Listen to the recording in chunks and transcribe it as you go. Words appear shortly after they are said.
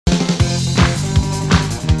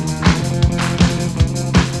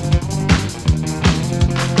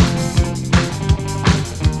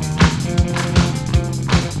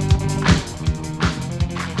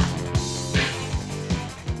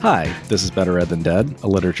Hi, this is Better Read Than Dead, a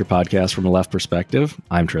literature podcast from a left perspective.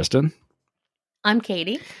 I'm Tristan. I'm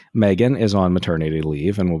Katie. Megan is on maternity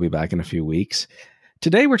leave and will be back in a few weeks.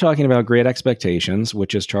 Today we're talking about Great Expectations,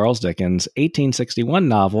 which is Charles Dickens' 1861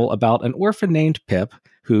 novel about an orphan named Pip,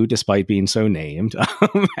 who, despite being so named,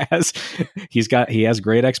 he has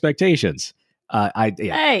great expectations.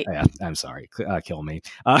 I'm sorry. Kill me.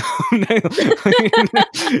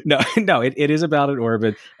 It is about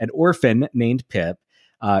an orphan named Pip,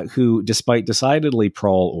 who, despite decidedly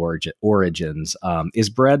prole origins, is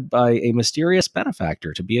bred by a mysterious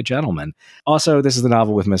benefactor to be a gentleman. Also, this is the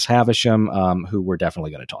novel with Miss Havisham, who we're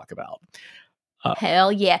definitely going to talk about.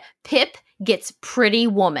 Hell yeah. Pip gets pretty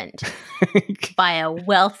womaned by a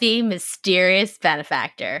wealthy, mysterious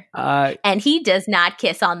benefactor. And he does not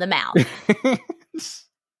kiss on the mouth.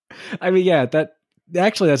 I mean, yeah,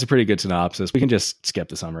 that's a pretty good synopsis. We can just skip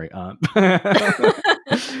the summary.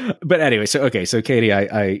 But anyway, so Katie, as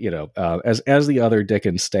the other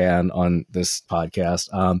Dickens stan on this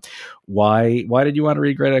podcast, why did you want to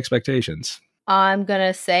read Great Expectations? I'm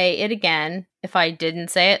gonna say it again if I didn't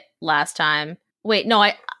say it last time. Wait, no,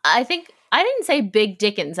 I think I didn't say big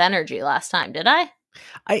Dickens energy last time, did I?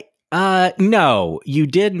 No, you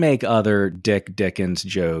did make other Dickens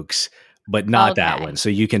jokes, but not that one. So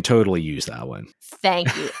you can totally use that one.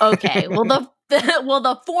 Thank you. Okay. Well,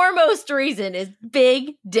 the foremost reason is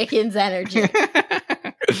big Dickens energy.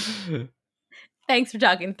 Thanks for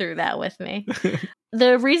talking through that with me.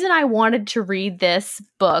 The reason I wanted to read this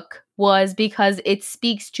book was because it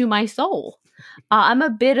speaks to my soul. I'm a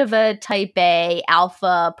bit of a type A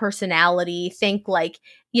alpha personality. Think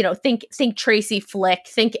Tracy Flick,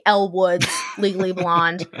 think Elle Woods, Legally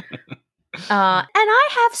Blonde. And I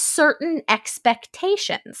have certain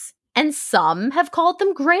expectations, and some have called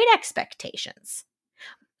them great expectations.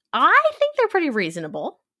 I think they're pretty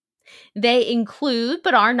reasonable. They include,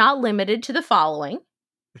 but are not limited to, the following.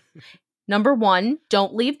 Number 1,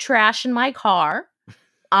 don't leave trash in my car.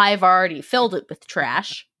 I've already filled it with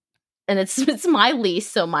trash, and it's my lease,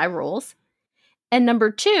 so my rules. And number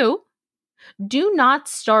 2, do not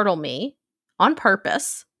startle me on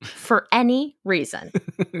purpose for any reason.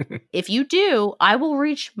 If you do, I will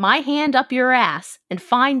reach my hand up your ass and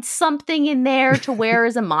find something in there to wear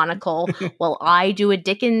as a monocle while I do a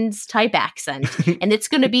Dickens type accent, and it's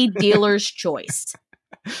going to be dealer's choice.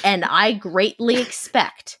 And I greatly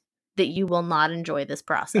expect that you will not enjoy this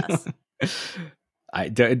process.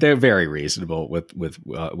 They're very reasonable with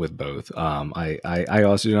both. I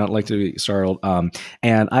also do not like to be startled.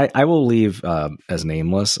 And I will leave as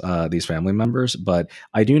nameless these family members, but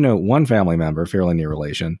I do know one family member, fairly near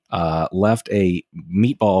relation, left a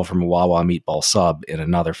meatball from a Wawa meatball sub in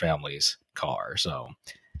another family's car. So,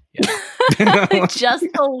 yeah. Just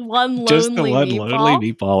the one lonely just the one meatball?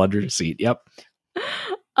 lonely meatball under the seat. Yep.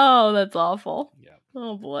 Oh, that's awful. Yep.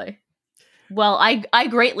 Oh boy. Well, I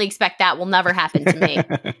greatly expect that will never happen to me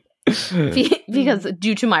because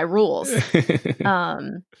due to my rules.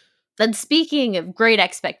 Then speaking of great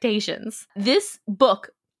expectations, this book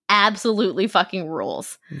absolutely fucking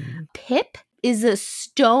rules. Pip is a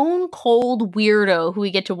stone cold weirdo who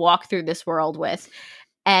we get to walk through this world with,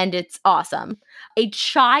 and it's awesome. A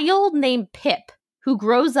child named Pip who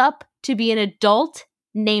grows up to be an adult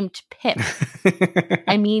named Pip.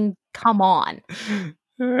 I mean, come on.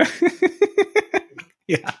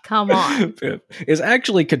 Yeah, come on. Pip is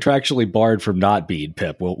actually contractually barred from not being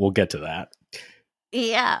Pip. We'll get to that.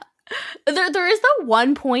 Yeah, there is the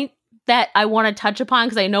one point that I want to touch upon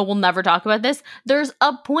because I know we'll never talk about this. There's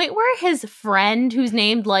a point where his friend, who's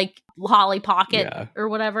named like Holly Pocket or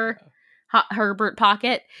whatever, Herbert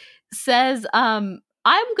Pocket, says, I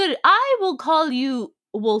will call you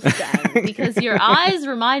Wolfgang because your eyes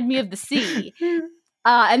remind me of the sea.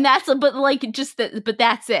 And that's but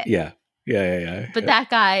that's it. Yeah. But that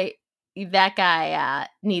guy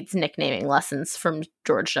needs nicknaming lessons from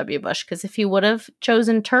George W. Bush, because if he would have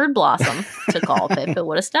chosen Turd Blossom to call Pip, it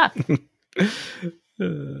would have stuck.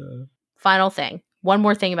 Final thing. One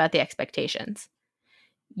more thing about the expectations.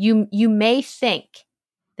 You may think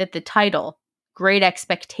that the title, Great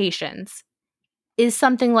Expectations, is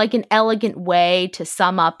something like an elegant way to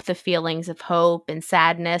sum up the feelings of hope and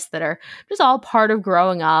sadness that are just all part of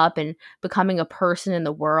growing up and becoming a person in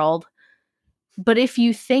the world. But if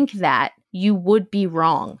you think that, you would be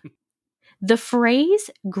wrong. The phrase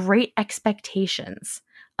Great Expectations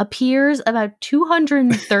appears about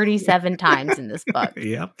 237 times in this book.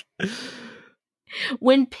 Yep.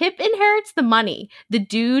 When Pip inherits the money, the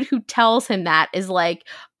dude who tells him that is like,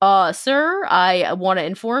 sir, I want to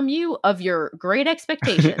inform you of your great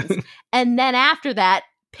expectations. And then after that,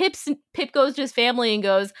 Pip goes to his family and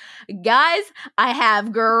goes, guys, I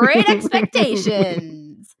have great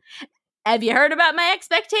expectations. Have you heard about my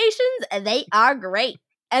expectations? They are great.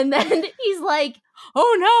 And then he's like,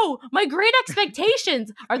 oh no, my great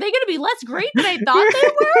expectations. Are they going to be less great than I thought they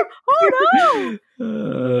were? Oh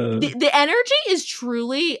no. The energy is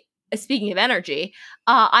truly, speaking of energy,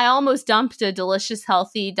 I almost dumped a delicious,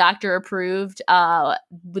 healthy, doctor approved,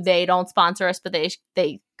 they don't sponsor us, but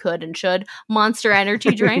they could and should, Monster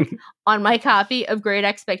Energy drink on my copy of Great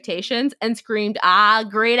Expectations and screamed,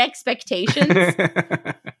 great expectations.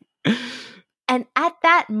 And at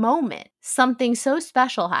that moment, something so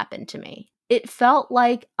special happened to me. It felt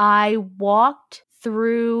like I walked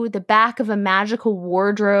through the back of a magical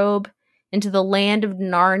wardrobe into the land of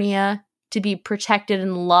Narnia to be protected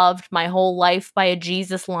and loved my whole life by a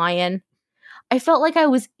Jesus lion. I felt like I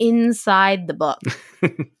was inside the book,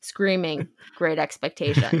 screaming Great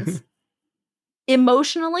Expectations.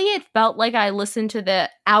 Emotionally, it felt like I listened to the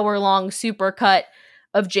hour-long supercut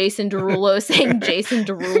of Jason Derulo saying Jason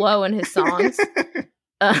Derulo in his songs.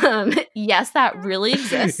 Yes, that really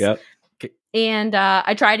exists. Yep. And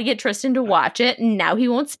I tried to get Tristan to watch it, and now he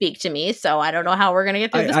won't speak to me, so I don't know how we're going to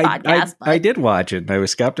get through this podcast. I did watch it, and I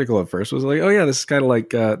was skeptical at first. I was like, oh yeah, this is kind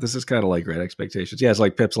of like Great Expectations. Yeah, it's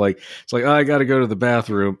like Pip's like, oh, I got to go to the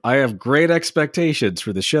bathroom. I have great expectations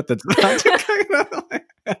for the shit that's not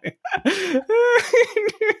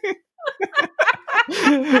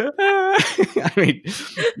I mean,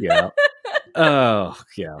 yeah. Oh,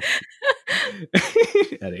 yeah.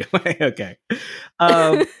 Anyway, okay.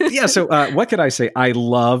 Yeah, so what could I say? I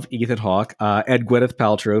love Ethan Hawke and Gwyneth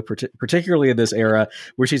Paltrow, particularly in this era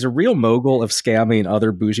where she's a real mogul of scamming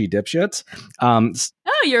other bougie dipshits.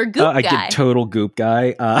 You're a goop guy. Total goop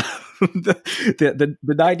guy. The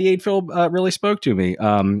 98 film really spoke to me,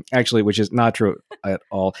 actually, which is not true at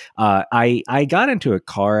all. I got into a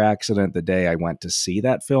car accident the day I went to see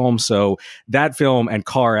that film, so that film and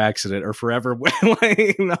car accident are forever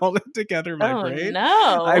melded together in my brain.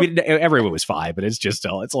 No. I mean, everyone was fine, but it's just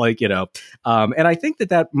still, it's like, and I think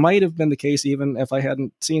that might have been the case even if I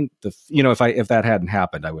hadn't seen if that hadn't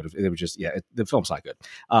happened, I would have, it was just, the film's not good.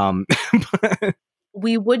 But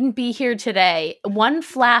we wouldn't be here today. One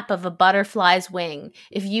flap of a butterfly's wing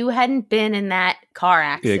if you hadn't been in that car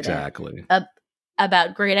accident. Exactly.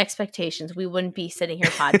 About Great Expectations, we wouldn't be sitting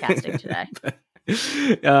here podcasting today.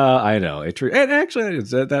 I know, and actually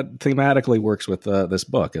that thematically works with this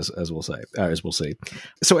book, as we'll say, as we'll see.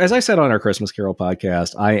 So, as I said on our Christmas Carol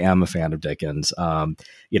podcast, I am a fan of Dickens.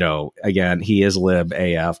 Again, he is lib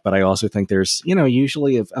AF, but I also think there's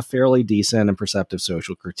usually a fairly decent and perceptive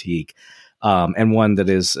social critique. And one that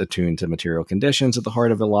is attuned to material conditions at the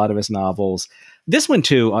heart of a lot of his novels. This one,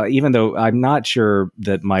 too, even though I'm not sure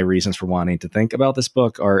that my reasons for wanting to think about this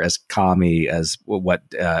book are as commie as what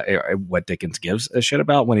Dickens gives a shit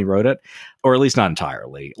about when he wrote it, or at least not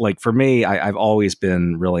entirely. Like, for me, I've always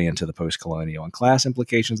been really into the post-colonial and class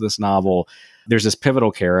implications of this novel. There's this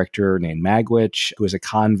pivotal character named Magwitch, who is a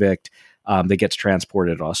convict that gets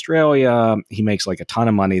transported to Australia. He makes like a ton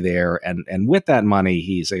of money there. And with that money,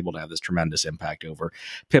 he's able to have this tremendous impact over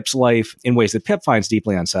Pip's life in ways that Pip finds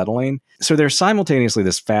deeply unsettling. So there's simultaneously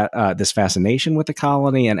this fascination with the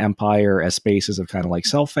colony and empire as spaces of kind of like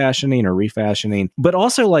self-fashioning or refashioning, but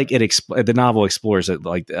also like the novel explores it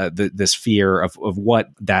like this fear of what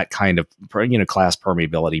that kind of class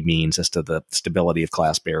permeability means as to the stability of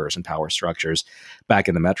class bearers and power structures back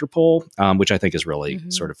in the metropole, which I think is really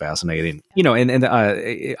sort of fascinating. And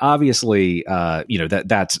obviously,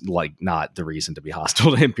 that's like not the reason to be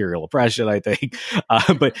hostile to imperial oppression, I think.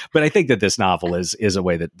 But I think that this novel is a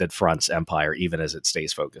way that fronts empire, even as it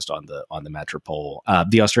stays focused on the metropole.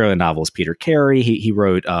 The Australian novelist Peter Carey, he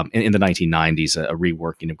wrote in the 1990s a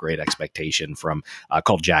reworking of Great Expectation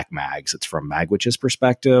called Jack Maggs. It's from Magwitch's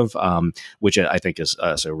perspective, which I think is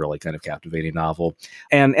also a really kind of captivating novel.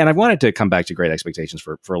 And I wanted to come back to Great Expectations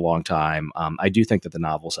for a long time. I do think that the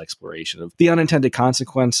novel's exploration of the unintended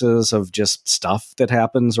consequences of just stuff that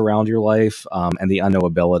happens around your life, and the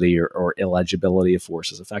unknowability or illegibility of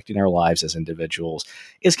forces affecting our lives as individuals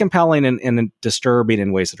is compelling and disturbing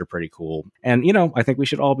in ways that are pretty cool. And, I think we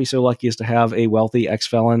should all be so lucky as to have a wealthy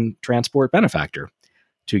ex-felon transport benefactor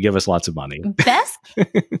to give us lots of money. Best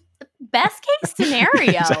case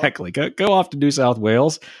scenario. Exactly. Go off to New South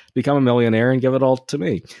Wales, become a millionaire, and give it all to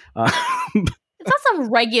me. It's not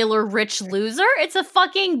some regular rich loser. It's a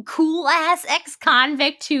fucking cool ass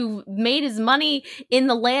ex-convict who made his money in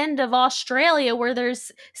the land of Australia where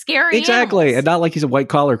there's scary Exactly. animals. And not like he's a white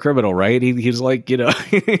collar criminal, right? He's like, you know,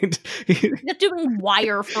 He's not doing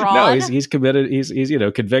wire fraud. no, he's committed. He's you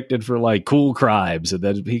know, convicted for like cool crimes, and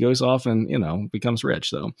then he goes off and, you know, becomes rich.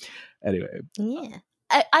 So anyway, yeah.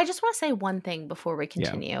 I just want to say one thing before we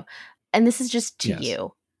continue, and this is just to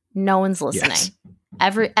you. No one's listening. Yes.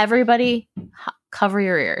 Everybody, cover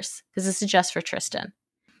your ears because this is just for Tristan.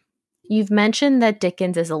 You've mentioned that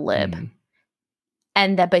Dickens is a lib,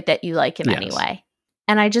 and that you like him anyway.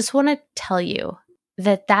 And I just want to tell you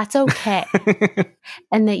that that's okay,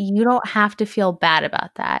 and that you don't have to feel bad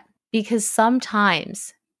about that, because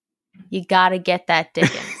sometimes you got to get that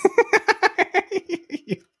Dickens.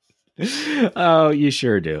 Oh, you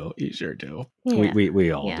sure do. You sure do. Yeah.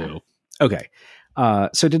 We all do. Okay.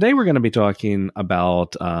 So today we're going to be talking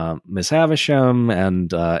about Miss Havisham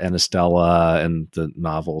and Estella and the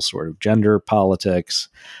novel sort of gender politics.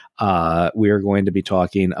 We are going to be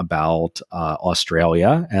talking about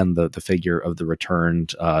Australia and the figure of the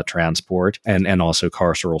returned transport and also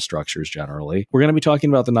carceral structures generally. We're going to be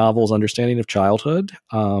talking about the novel's understanding of childhood,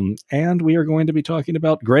 and we are going to be talking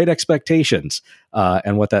about Great Expectations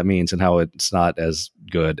and what that means and how it's not as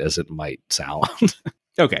good as it might sound.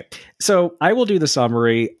 Okay, so I will do the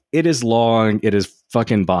summary. It is long. It is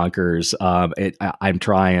fucking bonkers. I'm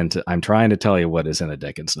trying to tell you what is in a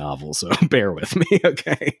Dickens novel, so bear with me,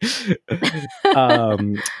 okay?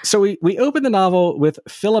 So we open the novel with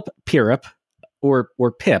Philip Pirrip,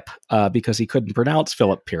 or Pip, because he couldn't pronounce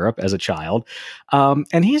Philip Pirrip as a child,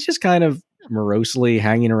 and he's just kind of morosely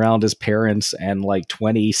hanging around his parents and like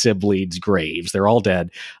 20 siblings' graves. They're all dead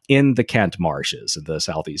in the Kent marshes in the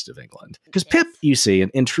southeast of England. Because Pip, you see,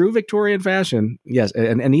 in true Victorian fashion, yes,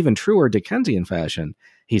 and even truer Dickensian fashion,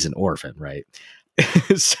 he's an orphan, right?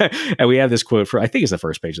 And we have this quote for, I think it's the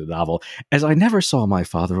first page of the novel: "As I never saw my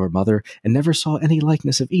father or mother, and never saw any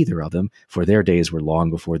likeness of either of them, for their days were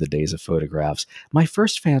long before the days of photographs, my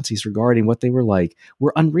first fancies regarding what they were like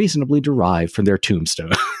were unreasonably derived from their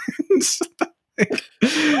tombstones."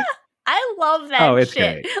 I love that it's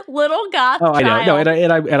shit. great. Little goth child. I know. No,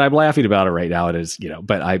 and I'm laughing about it right now. It is, you know,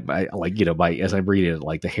 but I like, you know, as I'm reading it,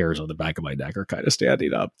 like the hairs on the back of my neck are kind of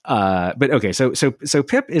standing up. But okay, so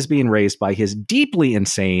Pip is being raised by his deeply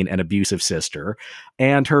insane and abusive sister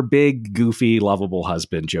and her big, goofy, lovable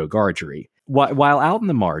husband, Joe Gargery. While out in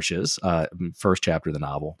the marshes, first chapter of the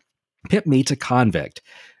novel, Pip meets a convict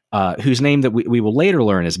whose name that we will later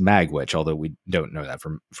learn is Magwitch, although we don't know that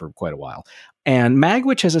for quite a while. And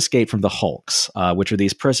Magwitch has escaped from the Hulks, which are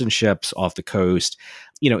these prison ships off the coast.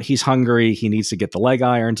 You know, he's hungry. He needs to get the leg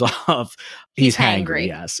irons off. He's hangry,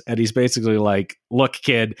 yes. And he's basically like, "Look,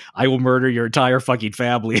 kid, I will murder your entire fucking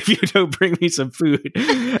family if you don't bring me some food."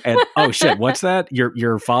 And, oh shit, what's that?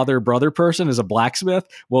 Your father brother person is a blacksmith?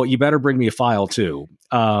 Well, you better bring me a file too.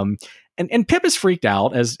 And Pip is freaked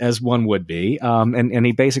out, as one would be, and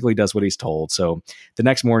he basically does what he's told. So the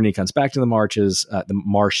next morning he comes back to the marshes,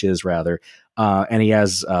 and he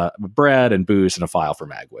has bread and booze and a file for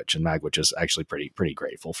Magwitch, and Magwitch is actually pretty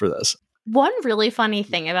grateful for this. One really funny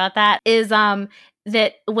thing about that is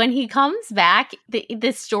that when he comes back,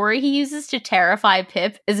 the story he uses to terrify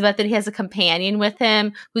Pip is about that he has a companion with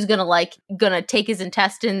him who's gonna take his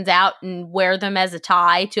intestines out and wear them as a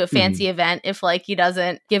tie to a fancy event if like he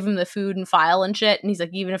doesn't give him the food and file and shit. And he's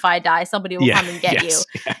like, "Even if I die, somebody will come and get you."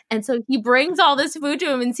 Yeah. And so he brings all this food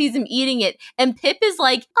to him and sees him eating it. And Pip is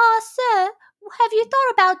like, "Sir, have you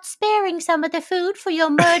thought about sparing some of the food for your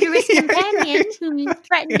murderous companion who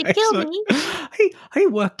threatened to kill me?" He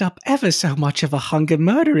worked up ever so much of a hunger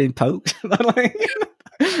murdering poke.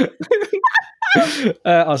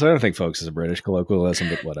 Also, I don't think folks is a British colloquialism,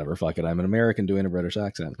 but whatever. Fuck it. I'm an American doing a British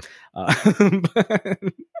accent.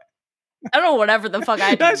 I don't know, whatever the fuck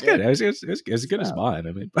I did. That's good. It was as good as mine.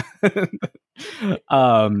 I mean,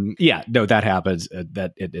 yeah, no, that happens.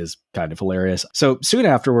 That it is kind of hilarious. So soon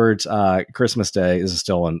afterwards, Christmas Day is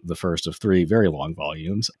still in the first of 3 very long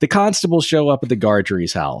volumes. The constables show up at the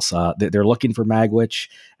Gargery's house. They're looking for Magwitch,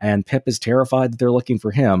 and Pip is terrified that they're looking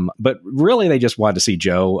for him. But really, they just wanted to see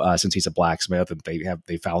Joe since he's a blacksmith, and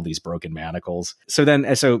they found these broken manacles.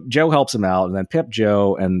 So Joe helps him out, and then Pip,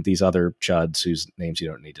 Joe, and these other chuds whose names you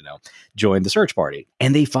don't need to know join the search party,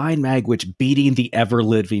 and they find Magwitch beating the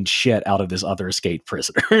ever-living shit out of this other escaped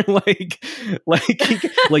prisoner.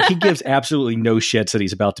 he gives absolutely no shits that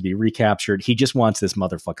he's about to be recaptured. He just wants this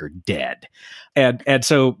motherfucker dead. And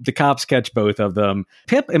so the cops catch both of them.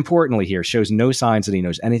 Pip, importantly here, shows no signs that he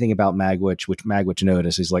knows anything about Magwitch, which Magwitch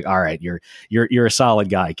notices. He's like, "All right, you're a solid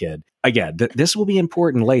guy, kid." again, this will be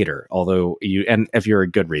important later. Although and if you're a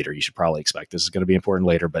good reader, you should probably expect this is going to be important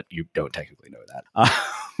later, but you don't technically know that.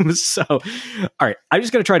 So, all right, I'm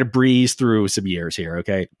just going to try to breeze through some years here.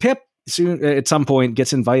 Okay, Pip soon at some point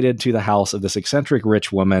gets invited to the house of this eccentric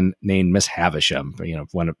rich woman named Miss Havisham,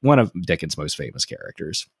 one of Dickens' most famous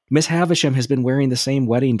characters. Miss Havisham has been wearing the same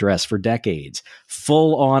wedding dress for decades,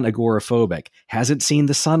 full on agoraphobic, hasn't seen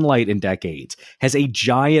the sunlight in decades, has a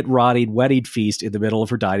giant rotting wedding feast in the middle of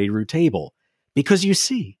her dining room table. Because you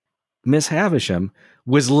see, Miss Havisham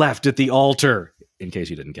was left at the altar, in case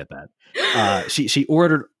you didn't get that. She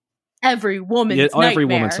ordered every woman's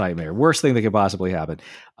nightmare. Worst thing that could possibly happen.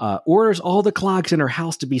 Orders all the clocks in her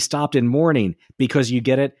house to be stopped in mourning because you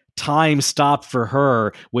get it, time stopped for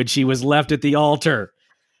her when she was left at the altar.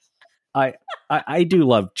 I do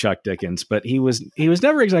love Chuck Dickens, but he was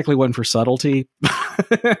never exactly one for subtlety.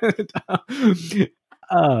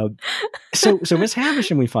 So Miss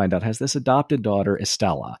Havisham, we find out, has this adopted daughter,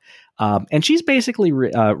 Estella. And she's basically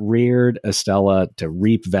reared Estella to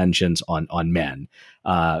reap vengeance on men.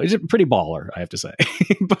 It's pretty baller, I have to say.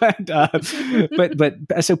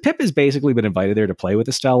 but so Pip has basically been invited there to play with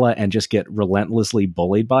Estella and just get relentlessly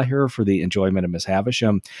bullied by her for the enjoyment of Miss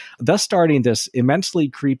Havisham, thus starting this immensely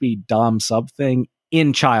creepy dom sub thing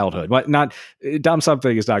in childhood. But not dom sub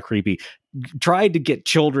thing is not creepy. Tried to get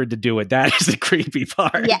children to do it. That is the creepy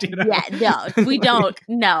part. Yeah, no, we don't.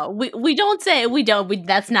 No, we don't say we don't.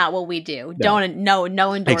 That's not what we do. No.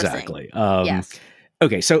 No endorsing. Exactly. Yes.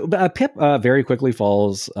 Okay, so Pip very quickly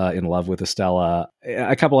falls in love with Estella.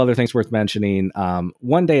 A couple other things worth mentioning.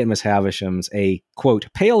 One day at Miss Havisham's, a,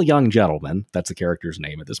 quote, pale young gentleman, that's the character's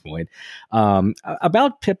name at this point,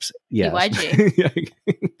 about Pip's,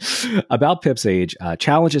 about Pip's age,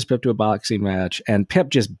 challenges Pip to a boxing match, and Pip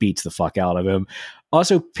just beats the fuck out of him.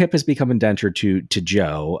 Also, Pip has become indentured to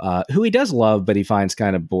Joe, who he does love, but he finds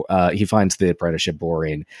he finds the apprenticeship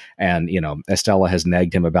boring, and Estella has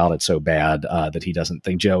nagged him about it so bad that he doesn't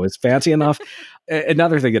think Joe is fancy enough.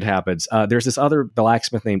 Another thing that happens, there's this other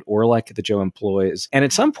blacksmith named Orlick that Joe employs, and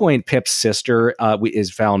at some point, Pip's sister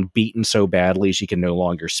is found beaten so badly she can no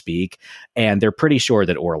longer speak, and they're pretty sure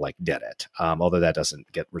that Orlick did it, although that doesn't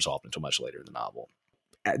get resolved until much later in the novel.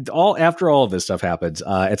 After all of this stuff happens,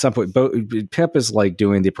 at some point, Pip is like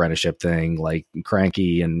doing the apprenticeship thing, like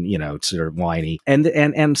cranky and sort of whiny,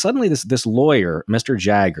 and suddenly this lawyer, Mr.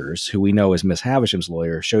 Jaggers, who we know as Miss Havisham's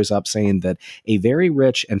lawyer, shows up saying that a very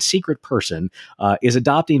rich and secret person is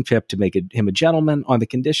adopting Pip to make him a gentleman on the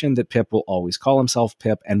condition that Pip will always call himself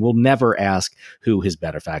Pip and will never ask who his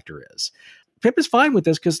benefactor is. Pip is fine with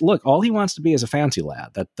this because look, all he wants to be is a fancy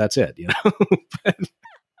lad. That's it,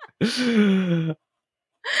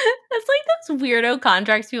 That's like those weirdo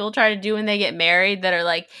contracts people try to do when they get married that are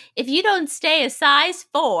like, if you don't stay a size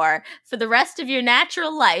 4 for the rest of your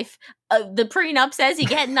natural life, the prenup says you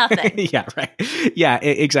get nothing. Yeah, right. Yeah,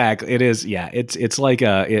 exactly. It is. Yeah, it's like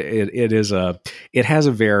it has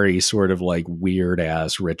a very sort of like weird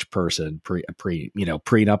ass rich person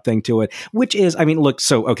prenup thing to it, which is, I mean, look,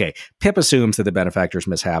 so okay, Pip assumes that the benefactor is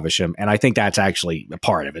Miss Havisham, and I think that's actually a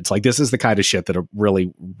part of it. It's like, this is the kind of shit that a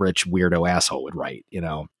really rich weirdo asshole would write,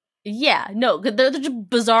 Yeah, no, they're just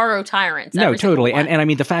bizarro tyrants. No, totally. And I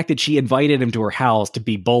mean, the fact that she invited him to her house to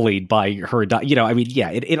be bullied by her, I mean,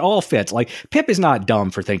 yeah, it all fits. Like, Pip is not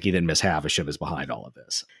dumb for thinking that Miss Havisham is behind all of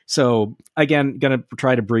this. So, again, going to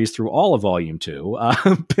try to breeze through all of Volume 2.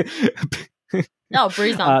 No,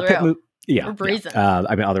 breeze on through. Yeah.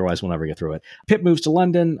 I mean, otherwise we'll never get through it. Pip moves to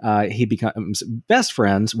London. He becomes best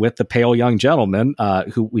friends with the pale young gentleman,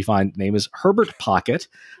 who we find name is Herbert Pocket,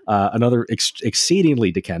 another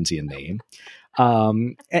exceedingly Dickensian name.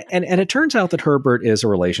 And it turns out that Herbert is a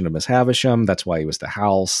relation to Miss Havisham. That's why he was the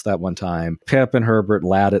house that one time. Pip and Herbert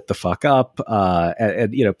lad it the fuck up.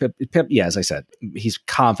 Pip, yeah, as I said, he's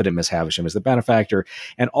confident Miss Havisham is the benefactor.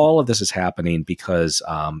 And all of this is happening because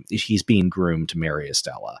he's being groomed to marry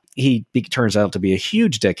Estella. He turns out to be a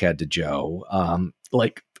huge dickhead to Joe.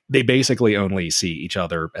 They basically only see each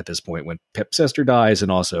other at this point when Pip's sister dies,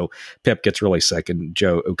 and also Pip gets really sick, and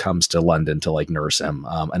Joe comes to London to like nurse him.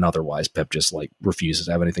 And otherwise, Pip just like refuses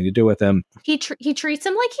to have anything to do with him. He treats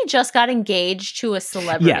him like he just got engaged to a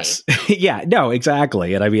celebrity. Yes, yeah, no,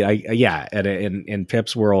 exactly. And I mean, in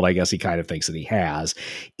Pip's world, I guess he kind of thinks that he has,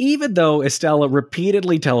 even though Estella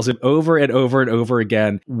repeatedly tells him over and over and over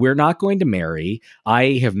again, "We're not going to marry.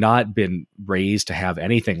 I have not been raised to have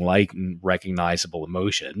anything like recognizable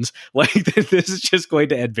emotion." Dickens. Like, this is just going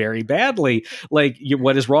to end very badly. Like,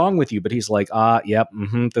 what is wrong with you? But he's like, yep,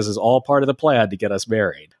 this is all part of the plan to get us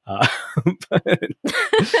married.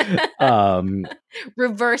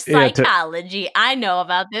 Reverse psychology. I know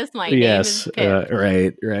about this. My name is Pip.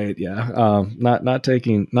 Right, yeah. Not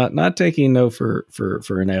taking no for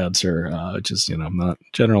an answer. Just not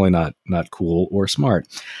generally not cool or smart.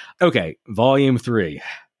 Okay, volume 3.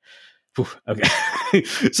 Whew, okay,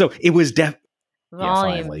 so it was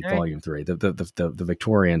volume 3, the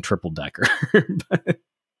Victorian triple decker.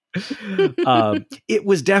 It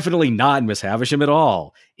was definitely not Miss Havisham at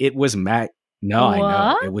all. It was No, what?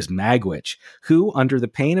 I know. It was Magwitch, who, under the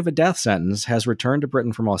pain of a death sentence, has returned to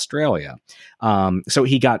Britain from Australia. So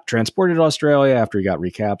he got transported to Australia after he got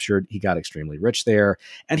recaptured. He got extremely rich there,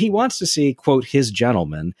 and he wants to see, quote, his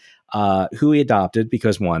gentleman, who he adopted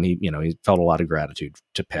because, one, he felt a lot of gratitude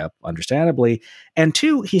to Pip, understandably, and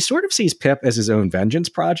two, he sort of sees Pip as his own vengeance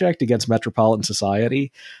project against metropolitan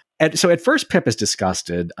society. And so at first, Pip is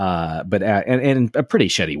disgusted, but in a pretty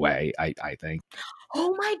shitty way, I think.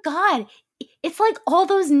 Oh my God. It's like all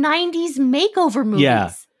those 90s makeover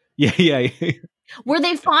movies. Yeah. Where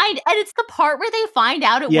they find, and it's the part where they find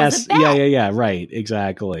out it was a bet. Yeah, right,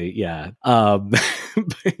 exactly, yeah.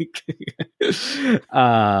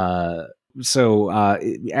 So, at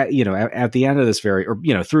the end of this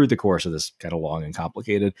through the course of this kind of long and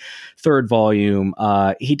complicated third volume,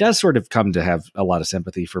 he does sort of come to have a lot of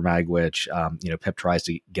sympathy for Magwitch. Pip tries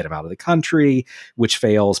to get him out of the country, which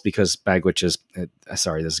fails because Magwitch is,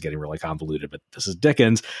 sorry, this is getting really convoluted, but this is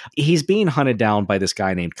Dickens. He's being hunted down by this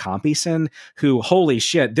guy named Compeyson, who, holy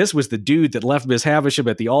shit, this was the dude that left Miss Havisham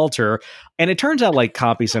at the altar. And it turns out like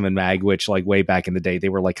Compeyson and Magwitch, like way back in the day, they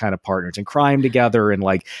were like kind of partners in crime together. And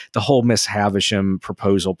like the whole Miss Havisham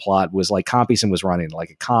proposal plot was like Compeyson was running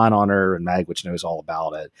like a con on her, and Magwitch knows all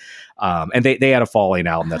about it. And they had a falling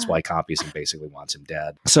out, and that's why Compeyson basically wants him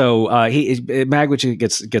dead. So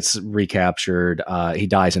Magwitch gets recaptured. He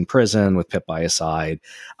dies in prison with Pip by his side.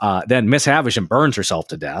 Then Miss Havisham burns herself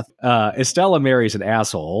to death. Estella marries an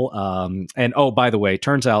asshole. And oh, by the way,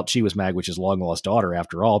 turns out she was Magwitch's long lost daughter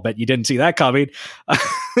after all. Bet you didn't see that coming.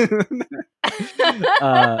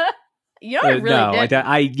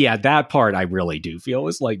 That part I really do feel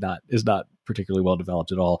is not particularly well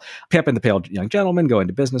developed at all. Pip and the Pale Young Gentleman go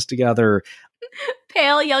into business together.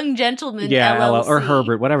 Pale Young Gentleman, LLC. Or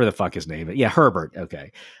Herbert, whatever the fuck his name is. Yeah, Herbert.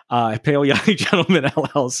 Okay, Pale Young Gentleman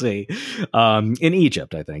LLC in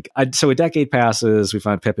Egypt, I think. So a decade passes. We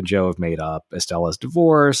find Pip and Joe have made up. Estella's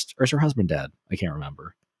divorced, or is her husband dead? I can't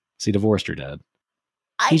remember. Is he divorced or dead?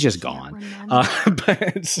 He's just gone.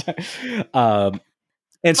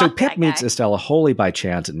 And so Pip meets Estella wholly by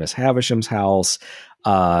chance at Miss Havisham's house.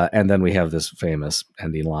 And then we have this famous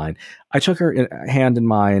ending line. I took her hand in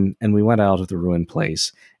mine, and we went out of the ruined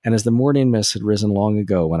place. And as the morning mists had risen long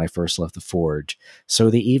ago when I first left the forge,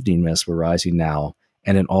 so the evening mists were rising now,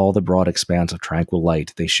 and in all the broad expanse of tranquil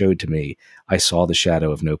light they showed to me, I saw the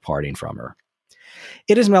shadow of no parting from her.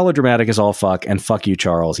 It is melodramatic as all fuck, and fuck you,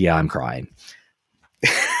 Charles. Yeah, I'm crying.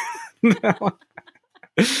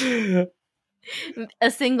 A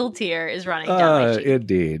single tear is running down my cheek.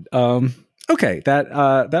 Indeed. Okay,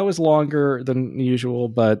 that was longer than usual,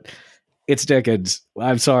 but it's Dickens.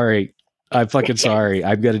 I'm sorry. I'm fucking sorry.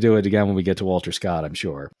 I've got to do it again when we get to Walter Scott, I'm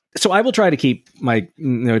sure. So I will try to keep my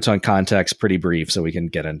notes on context pretty brief so we can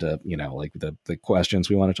get into, like the questions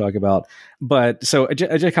we want to talk about. But so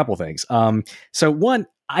a couple things. So one,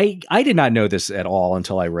 I did not know this at all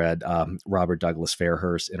until I read Robert Douglas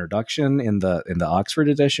Fairhurst's introduction in the Oxford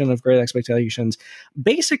edition of Great Expectations.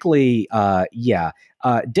 Basically,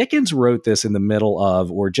 Dickens wrote this in the middle of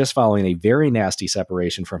or just following a very nasty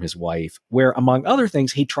separation from his wife, where, among other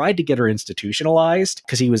things, he tried to get her institutionalized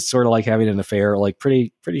because he was sort of like having an affair, like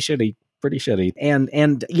pretty shitty.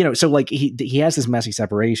 And so like he has this messy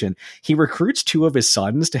separation. He recruits two of his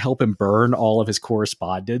sons to help him burn all of his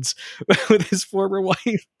correspondence with his former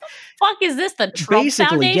wife. Fuck is this, the Trump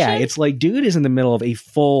Foundation? Yeah, it's like dude is in the middle of a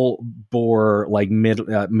full bore like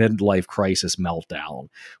midlife crisis meltdown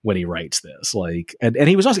when he writes this. Like, and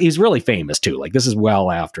he's really famous too. Like, this is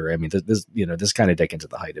well after. I mean, this kind of Dickens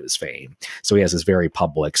at the height of his fame. So he has this very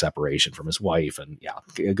public separation from his wife, and yeah,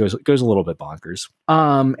 it goes a little bit bonkers.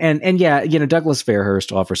 And yeah, Douglas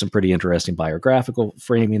Fairhurst offers some pretty interesting biographical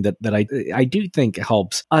framing that I do think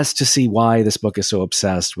helps us to see why this book is so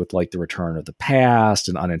obsessed with like the return of the past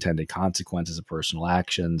and unintended consequences of personal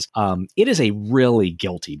actions. It is a really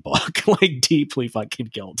guilty book, like deeply fucking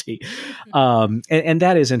guilty. And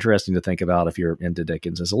that is interesting to think about if you're into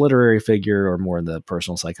Dickens as a literary figure or more in the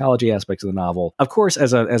personal psychology aspects of the novel. Of course,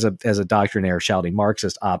 as a doctrinaire shouting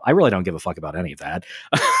Marxist, I really don't give a fuck about any of that.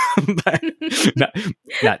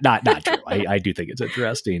 Not true. I do think it's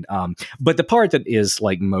interesting. But the part that is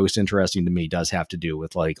like most interesting to me does have to do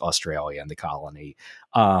with like Australia and the colony.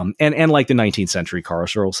 And like the 19th century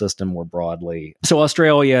carceral system more broadly. So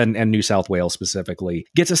Australia and New South Wales specifically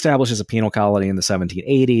gets established as a penal colony in the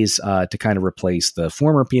 1780s to kind of replace the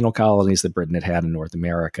former penal colonies that Britain had in North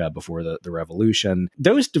America before the Revolution.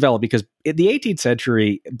 Those developed because in the 18th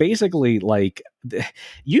century, basically like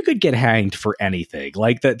you could get hanged for anything,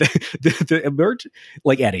 like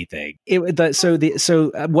like anything. What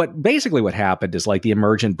happened is like the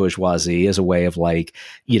emergent bourgeoisie as a way of like,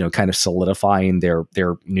 kind of solidifying their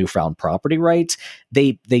newfound property rights.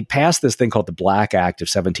 They passed this thing called the Black Act of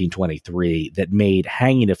 1723 that made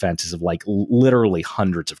hanging offenses of like literally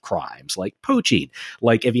hundreds of crimes, like poaching.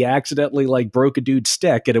 Like if you accidentally like broke a dude's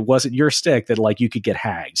stick and it wasn't your stick, then like you could get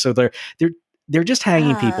hanged. So they're just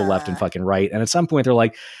hanging people left and fucking right. And at some point they're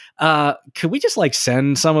like, could we just like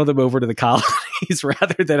send some of them over to the colonies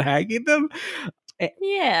rather than hanging them?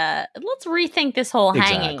 Yeah. Let's rethink this whole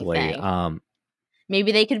hanging thing.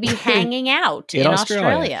 Maybe they could be hanging out in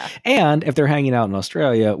Australia. And if they're hanging out in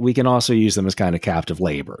Australia, we can also use them as kind of captive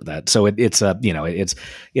labor. It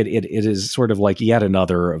is sort of like yet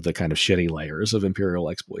another of the kind of shitty layers of imperial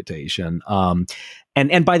exploitation.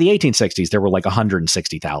 And by the 1860s, there were like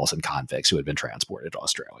 160,000 convicts who had been transported to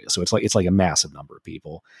Australia. So it's like a massive number of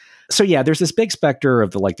people. So yeah, there's this big specter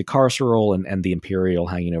of the carceral and the imperial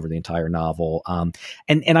hanging over the entire novel.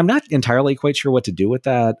 And I'm not entirely quite sure what to do with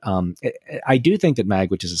that. I do think that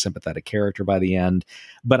Magwitch is a sympathetic character by the end,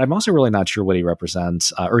 but I'm also really not sure what he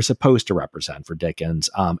represents or is supposed to represent for Dickens,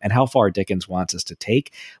 and how far Dickens wants us to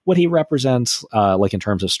take what he represents, like in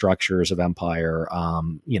terms of structures of empire,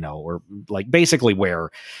 or like basically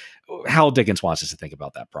how Dickens wants us to think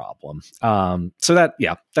about that problem. So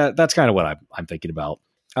that's kind of what I'm thinking about.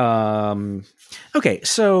 Okay,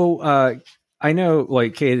 so I know,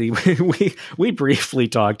 like Katie, we briefly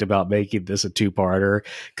talked about making this a two-parter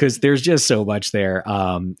because there's just so much there.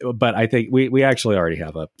 But I think we actually already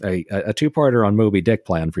have a two-parter on Moby Dick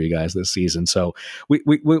planned for you guys this season. So we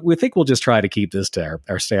think we'll just try to keep this to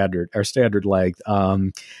our standard length.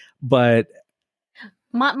 But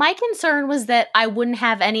my concern was that I wouldn't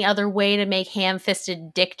have any other way to make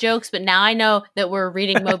ham-fisted dick jokes, but now I know that we're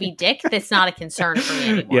reading Moby Dick. That's not a concern for me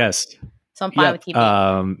anymore. Yes. So I'm fine with keeping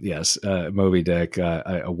it. Yes, Moby Dick,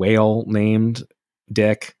 a whale named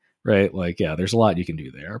Dick, right? Like, yeah, there's a lot you can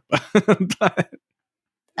do there. But,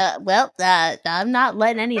 I'm not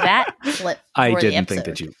letting any of that slip. I didn't think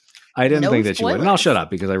that you would, and I'll shut up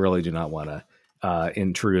because I really do not want to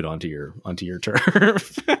intrude onto your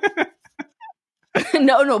turf.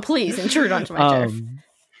 No, please intrude onto my turf.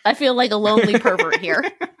 I feel like a lonely pervert here.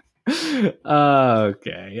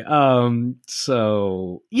 Okay.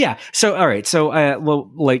 So yeah. So all right. So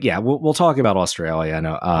we'll talk about Australia. I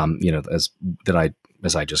know. As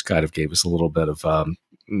I just kind of gave us a little bit of a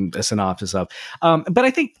synopsis of. But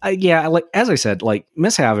I think like as I said, like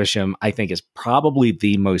Miss Havisham, I think is probably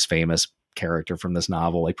the most famous character from this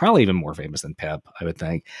novel, like probably even more famous than Pip, I would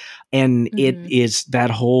think. And it is that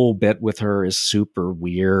whole bit with her is super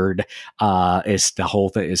weird. It's the whole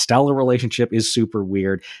thing. Stella relationship is super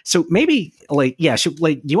weird. So maybe do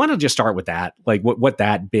you want to just start with that? Like what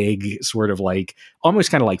that big sort of like almost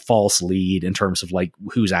kind of like false lead in terms of like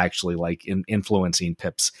who's actually like influencing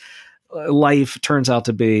Pip's life turns out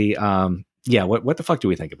to be. What the fuck do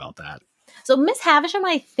we think about that? So Miss Havisham,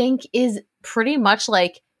 I think, is pretty much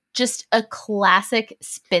like just a classic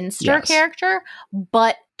spinster character,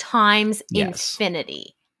 but times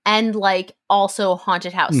infinity. And like also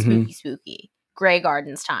haunted house, spooky. Grey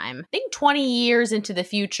Gardens time. I think 20 years into the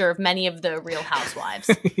future of many of the Real Housewives.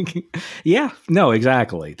 Yeah, no,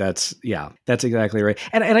 exactly. That's exactly right.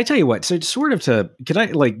 And I tell you what, so sort of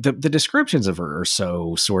the descriptions of her are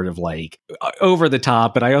so sort of like over the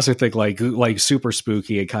top, but I also think like super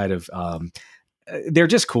spooky and kind of, they're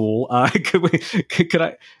just cool. Could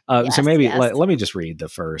I? Yes, so maybe let me just read the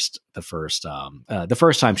first time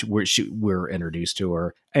we're introduced to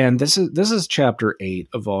her, and this is chapter 8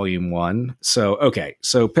 of volume 1. So okay,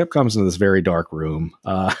 so Pip comes into this very dark room,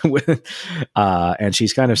 and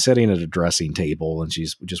she's kind of sitting at a dressing table, and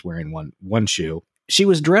she's just wearing one shoe. She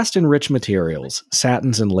was dressed in rich materials,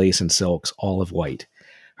 satins and lace and silks, all of white.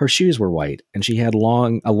 Her shoes were white, and she had a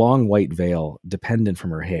long white veil dependent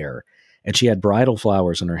from her hair, and she had bridal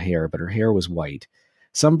flowers in her hair, but her hair was white.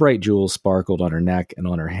 Some bright jewels sparkled on her neck and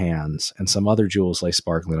on her hands, and some other jewels lay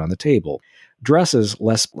sparkling on the table. Dresses,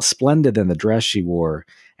 less splendid than the dress she wore,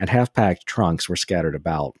 and half-packed trunks were scattered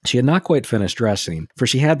about. She had not quite finished dressing, for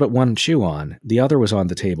she had but one shoe on. The other was on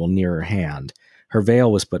the table near her hand. Her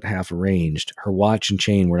veil was but half arranged, her watch and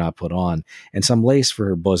chain were not put on, and some lace for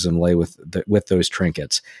her bosom lay with those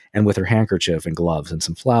trinkets, and with her handkerchief and gloves and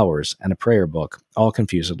some flowers and a prayer book, all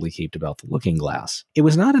confusedly heaped about the looking-glass. It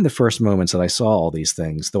was not in the first moments that I saw all these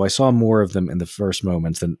things, though I saw more of them in the first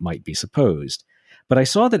moments than might be supposed. But I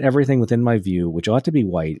saw that everything within my view, which ought to be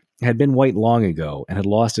white, had been white long ago and had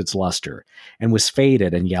lost its luster, and was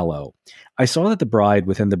faded and yellow. I saw that the bride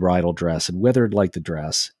within the bridal dress had withered like the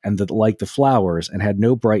dress, and that like the flowers, and had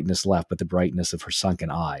no brightness left but the brightness of her sunken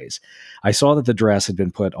eyes. I saw that the dress had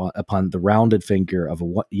been put upon the rounded figure of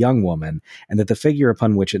a young woman, and that the figure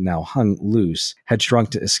upon which it now hung loose had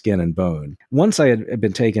shrunk to skin and bone. Once I had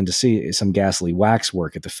been taken to see some ghastly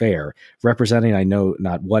waxwork at the fair, representing I know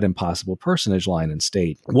not what impossible personage lying in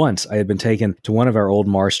state. Once I had been taken to one of our old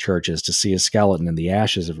marsh churches to see a skeleton in the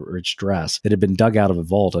ashes of a rich dress that had been dug out of a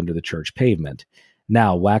vault under the church pavement.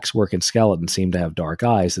 Now, waxwork and skeleton seemed to have dark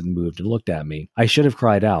eyes that moved and looked at me. I should have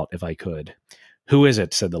cried out if I could. "Who is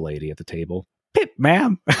it?" said the lady at the table. "Pip,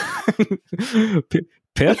 ma'am."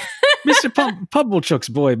 Pip? "Mr. Pumblechook's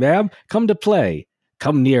boy, ma'am. Come to play.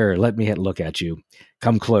 Come nearer, let me look at you.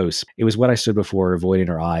 Come close." It was when I stood before her, avoiding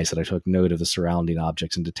her eyes, that I took note of the surrounding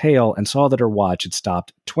objects in detail, and saw that her watch had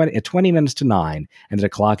stopped at 20 minutes to 9, and that a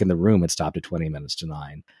clock in the room had stopped at 20 minutes to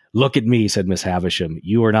 9. "Look at me," said Miss Havisham.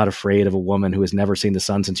 "You are not afraid of a woman who has never seen the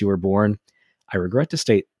sun since you were born?" I regret to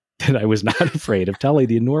state that I was not afraid of telling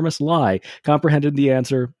the enormous lie, comprehended the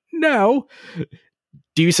answer, "No."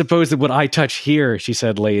 "Do you suppose that what I touch here," she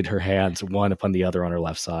said, laid her hands one upon the other on her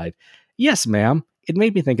left side. "Yes, ma'am. It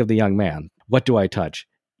made me think of the young man." "What do I touch?"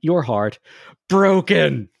 "Your heart."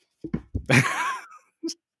 "Broken."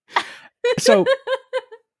 So,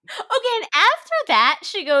 okay, and after that,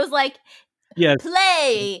 she goes like, yes,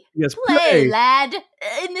 play, yes, play, lad,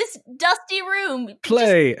 in this dusty room.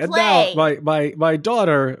 Play, Just and play. now my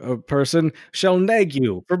daughter person shall nag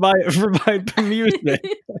you for my amusement.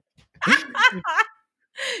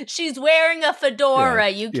 She's wearing a fedora.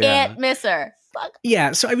 Yeah, You can't miss her. Fuck.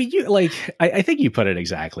 Yeah. So I mean, I think you put it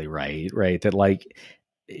exactly right. Right. That like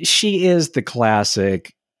she is the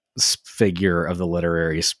classic figure of the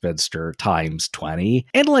literary spinster times 20.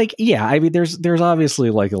 And like, yeah, I mean, there's obviously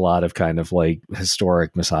like a lot of kind of like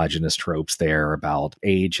historic misogynist tropes there about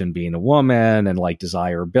age and being a woman and like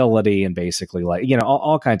desirability and basically like, you know,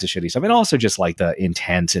 all kinds of shitty stuff. And also just like the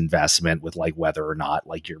intense investment with like whether or not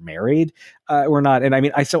like you're married or not. And I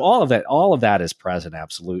mean, so all of that is present.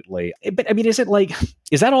 Absolutely. But I mean, is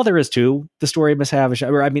that all there is to the story of Miss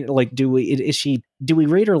Havisham? Or I mean, like, do we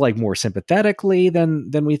read her like more sympathetically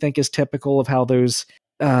than we think is typical of how those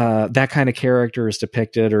that kind of character is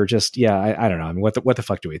depicted, or just I don't know. I mean, what the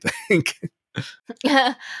fuck do we think?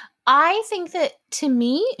 I think that to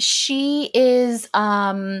me, she is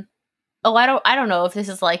I don't know if this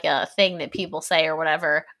is like a thing that people say or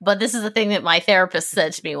whatever, but this is a thing that my therapist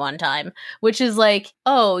said to me one time, which is like,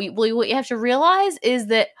 oh, well, what you have to realize is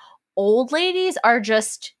that old ladies are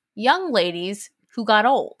just young ladies who got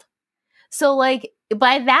old. So like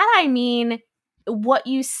by that I mean what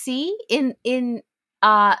you see in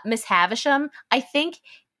Miss Havisham, I think,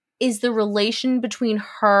 is the relation between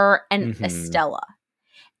her and Estella.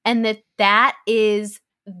 And that is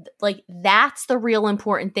like, that's the real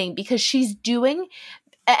important thing, because she's doing,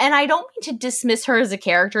 and I don't mean to dismiss her as a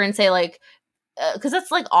character and say like, because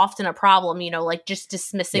that's like often a problem, you know, like just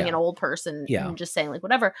dismissing an old person and just saying like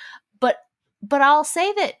whatever. But I'll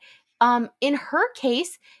say that in her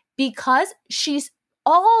case, because she's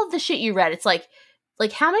all the shit you read, it's like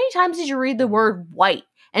how many times did you read the word white?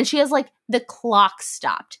 And she has like the clock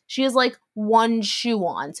stopped. She has like one shoe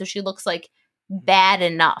on, so she looks like bad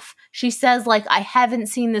enough. She says like, I haven't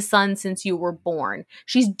seen the sun since you were born.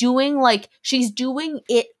 She's doing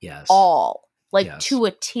it all, like to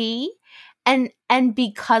a T. And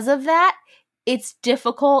because of that, it's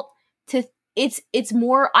difficult to it's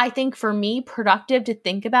more, I think, for me, productive to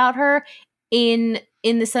think about her in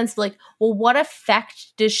the sense of like, well, what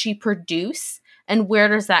effect does she produce and where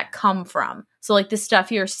does that come from? So like the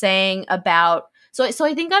stuff you're saying about so I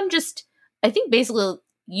think I think basically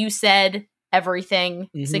you said everything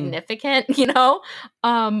significant, you know?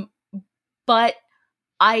 But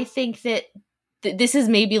I think that this is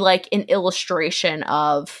maybe like an illustration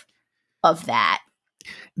of that.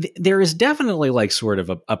 there is definitely like sort of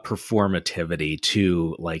a performativity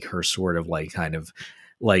to like her sort of like kind of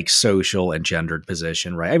like social and gendered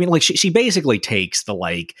position, right? I mean, like she basically takes the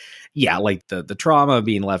like, yeah, like the trauma of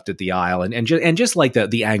being left at the aisle and just like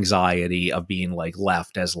the anxiety of being like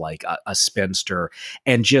left as like a spinster,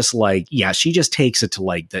 and just like, yeah, she just takes it to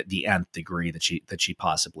like the nth degree that she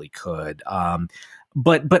possibly could.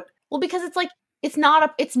 But well, because it's like, it's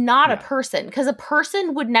not Yeah. a person, because a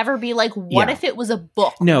person would never be like, what Yeah. if it was a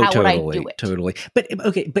book? No, How totally, would I do it? totally. But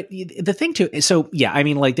okay, but the thing too, so yeah, I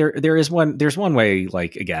mean, like there's one way,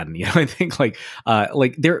 like again, you know, I think like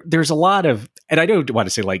there's a lot of, and I don't want to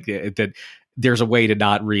say like that there's a way to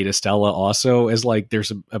not read Estella also as like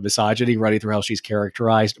there's a misogyny running through how she's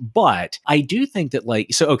characterized, but I do think that like,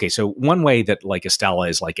 so okay, so one way that like Estella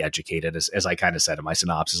is like educated, as I kind of said in my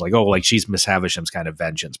synopsis, like, oh, like she's Miss Havisham's kind of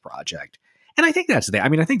vengeance project. And I think that's there. I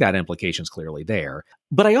mean, I think that implication is clearly there.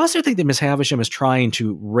 But I also think that Miss Havisham is trying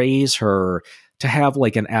to raise her to have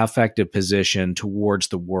like an affective position towards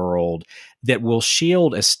the world that will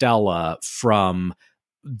shield Estella from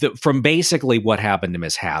basically what happened to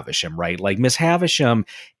Miss Havisham, right? Like Miss Havisham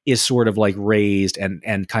is sort of like raised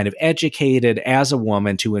and kind of educated as a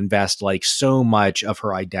woman to invest like so much of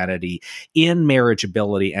her identity in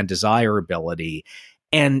marriageability and desirability.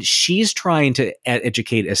 And she's trying to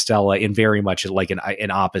educate Estella in very much like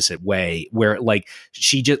an opposite way, where like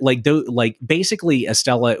she just like basically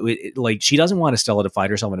Estella, like she doesn't want Estella to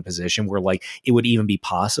find herself in a position where like it would even be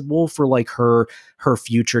possible for like her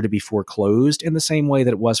future to be foreclosed in the same way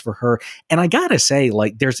that it was for her. And I gotta say,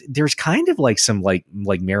 like there's kind of like some like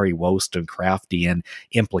Mary Wollstonecraftian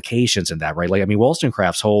implications in that, right? Like I mean,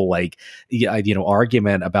 Wollstonecraft's whole like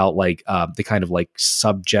argument about like the kind of like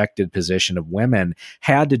subjected position of women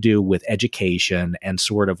had to do with education and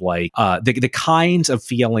sort of like the kinds of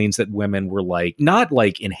feelings that women were like not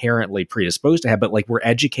like inherently predisposed to have, but like were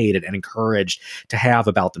educated and encouraged to have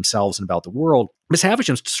about themselves and about the world. Miss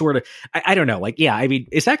Havisham's sort of, I don't know, like, yeah, I mean,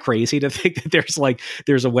 is that crazy to think that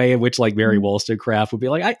there's a way in which like Mary Wollstonecraft would be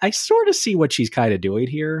like, I sort of see what she's kind of doing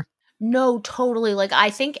here. No, totally. Like I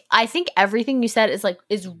think everything you said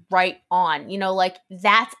is right on. You know, like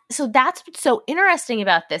that's what's so interesting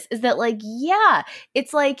about this is that like, yeah,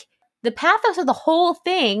 it's like the pathos of the whole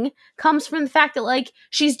thing comes from the fact that like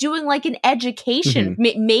she's doing like an education,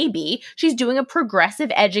 maybe she's doing a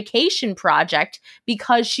progressive education project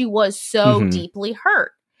because she was so deeply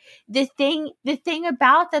hurt. The thing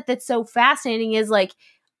about that's so fascinating is like,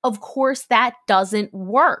 of course that doesn't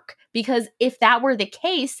work, because if that were the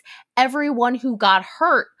case, everyone who got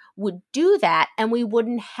hurt would do that and we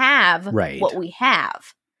wouldn't have what we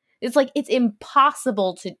have. It's like, it's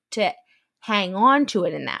impossible to hang on to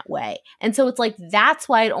it in that way. And so it's like, that's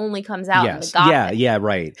why it only comes out in the Gothic. Yeah,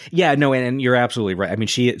 right. Yeah, no, and you're absolutely right. I mean,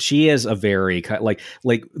 she is a very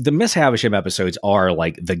like the Miss Havisham episodes are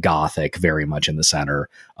like the Gothic very much in the center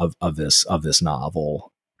of this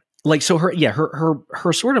novel. Like, so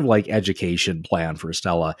her sort of like education plan for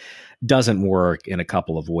Estella doesn't work in a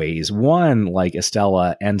couple of ways. One, like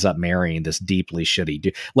Estella ends up marrying this deeply shitty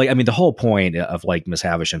dude. Like, I mean, the whole point of like Miss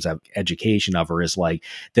Havisham's education of her is like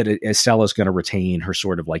that Estella's going to retain her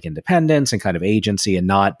sort of like independence and kind of agency and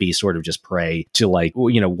not be sort of just prey to like,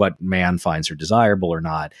 what man finds her desirable or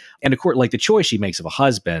not. And of course, like the choice she makes of a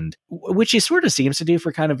husband, which she sort of seems to do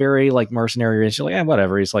for kind of very like mercenary, and she's like,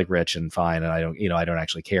 whatever, he's like rich and fine, and I don't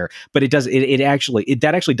actually care. But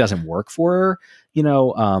that actually doesn't work for her.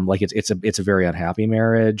 Like it's a very unhappy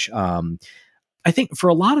marriage. I think for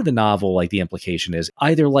a lot of the novel, like the implication is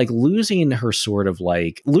either like losing her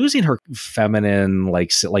feminine,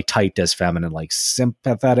 like typed as feminine, like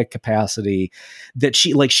sympathetic capacity, that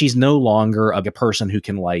she's no longer a person who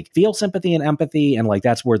can like feel sympathy and empathy. And like,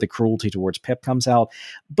 that's where the cruelty towards Pip comes out.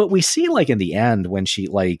 But we see like in the end when she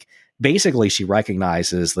like, basically she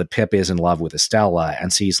recognizes that Pip is in love with Estella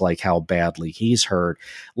and sees like how badly he's hurt.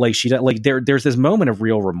 Like there's this moment of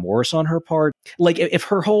real remorse on her part. Like if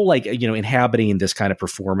her whole like, inhabiting this kind of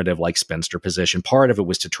performative like spinster position, part of it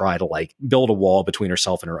was to try to like build a wall between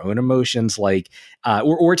herself and her own emotions, like,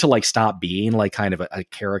 or to like stop being like kind of a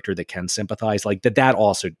character that can sympathize, like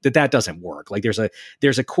that doesn't work. Like there's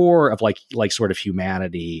a core of like sort of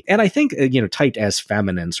humanity. And I think, typed as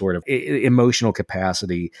feminine sort of emotional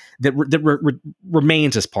capacity that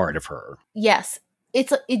remains as part of her. Yes,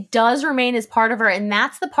 it does remain as part of her, and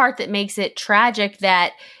that's the part that makes it tragic,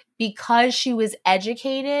 that because she was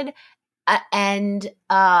educated and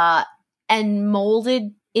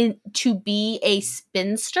molded to be a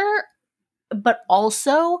spinster, but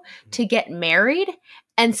also to get married,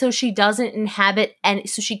 and so she doesn't inhabit, and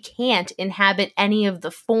so she can't inhabit any of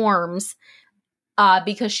the forms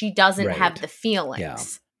because she doesn't have the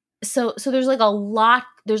feelings. so there's like a lot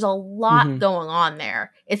Mm-hmm. going on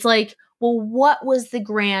there. It's like, well, what was the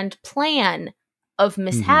grand plan of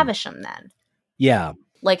Miss Mm-hmm. Havisham then? Yeah.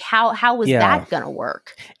 Like how was that gonna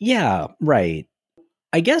work? Yeah, right.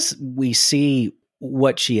 I guess we see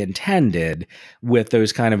what she intended with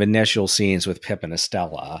those kind of initial scenes with Pip and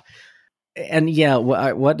Estella. And yeah,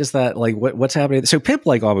 what does that like? What's happening? So Pip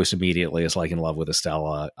like almost immediately is like in love with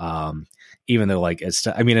Estella. Even though like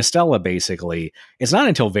Estella basically, it's not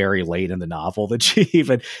until very late in the novel that she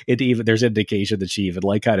even there's indication that she even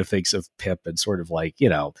like kind of thinks of Pip and sort of like,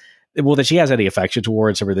 well, that she has any affection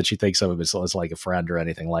towards him or that she thinks of him as like a friend or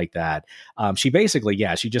anything like that. She basically,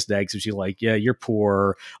 yeah, she just negs him. She's like, yeah, you're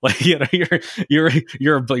poor, like you're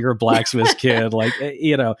a blacksmith kid, like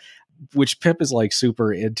which Pip is like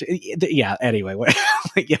super into. Yeah. Anyway,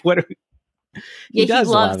 he does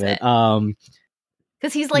loves love it.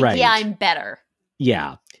 Because he's like, right. yeah, I'm better.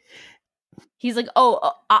 Yeah. He's like,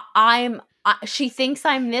 she thinks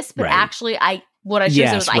I'm this, but Right. actually, what I should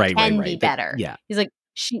say was I can be better. Yeah. He's like,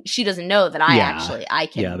 she doesn't know that I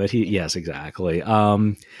can. Yeah, yes, exactly.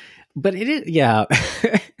 But it is, yeah.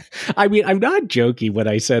 I mean, I'm not joking when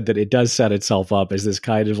I said that it does set itself up as this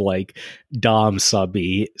kind of like dom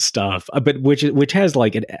subby stuff, but which has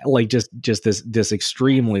like just this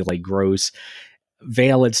extremely like gross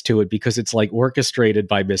valence to it because it's like orchestrated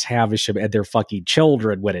by Miss Havisham and their fucking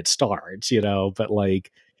children when it starts, but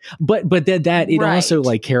like. But then that it also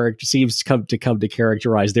like seems to come to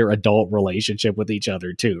characterize their adult relationship with each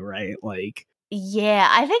other too, right? Like, yeah,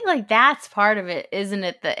 I think like that's part of it, isn't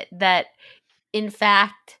it? That in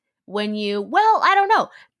fact, I don't know,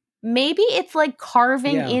 maybe it's like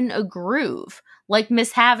carving in a groove, like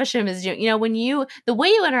Miss Havisham is doing. The way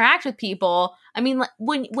you interact with people. I mean,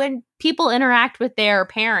 when people interact with their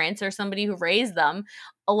parents or somebody who raised them,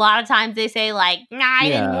 a lot of times they say like, "Nah, I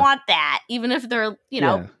didn't want that," even if they're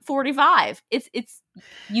 45. It's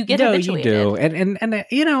you get habituated. You do,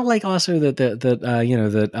 and like also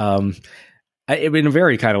in a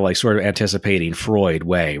very kind of like sort of anticipating Freud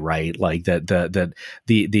way, right? Like the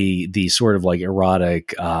sort of like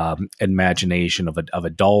erotic imagination of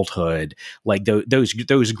adulthood, like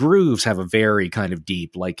those grooves have a very kind of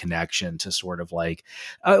deep like connection to sort of like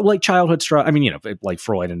childhood struggle. I mean, like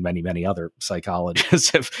Freud and many other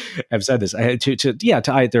psychologists have said this to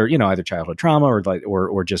either childhood trauma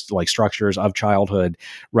or just like structures of childhood,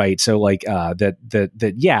 right? So like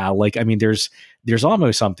like I mean, there's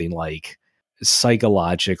almost something like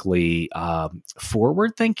psychologically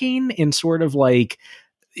forward thinking in sort of like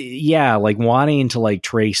like wanting to like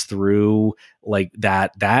trace through like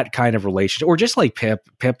that kind of relationship, or just like Pip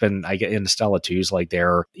and I get in Stella too's like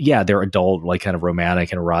their adult like kind of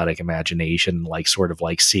romantic and erotic imagination, like sort of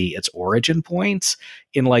like see its origin points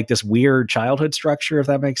in like this weird childhood structure, if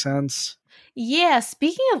that makes sense. Yeah,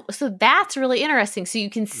 speaking of, so that's really interesting. So you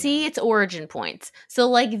can see its origin points. So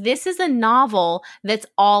like this is a novel that's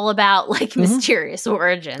all about like mysterious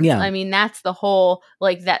origins. Yeah. I mean, that's the whole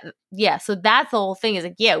like that. Yeah. So that's the whole thing is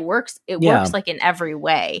like, it works works like in every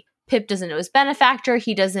way. Pip doesn't know his benefactor.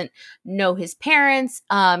 He doesn't know his parents.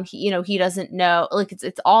 He doesn't know, like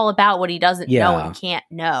it's all about what he doesn't know and can't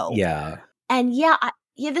know. Yeah. And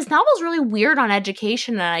this novel's really weird on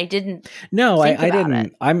education, and I didn't. No, I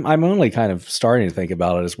didn't. I'm only kind of starting to think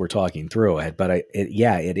about it as we're talking through it, but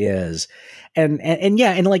it is, and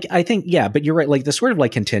like I think but you're right. Like the sort of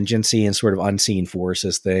like contingency and sort of unseen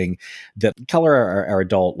forces thing that color our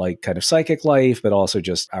adult like kind of psychic life, but also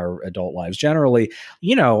just our adult lives generally.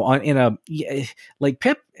 Like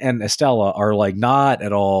Pip and Estella are like not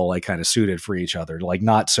at all like kind of suited for each other, like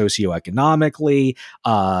not socioeconomically,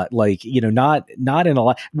 not in a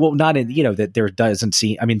lot. Well, not in that there doesn't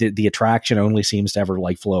seem. I mean, the attraction only seems to ever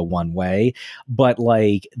like flow one way, but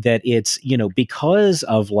like that it's because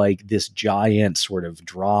of like this giant sort of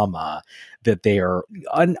drama that they are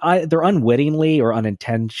they're unwittingly or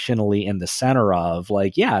unintentionally in the center of.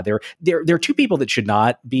 Like, they're two people that should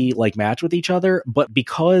not be like matched with each other, but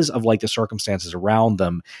because of like the circumstances around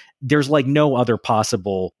them, there's like no other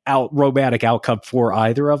possible romantic outcome for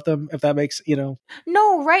either of them, if that makes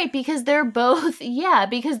No, right, because they're both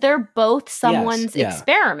someone's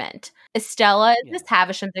experiment. Estella is Miss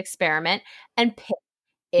Havisham's experiment, and Pip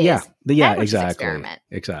is exactly experiment.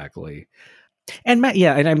 exactly. And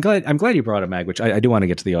and I'm glad you brought up Mag, which I do want to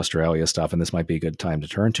get to the Australia stuff, and this might be a good time to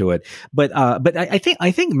turn to it. But I think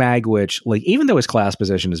Magwitch, like, even though his class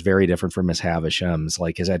position is very different from Miss Havisham's,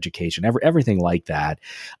 like his education, everything like that,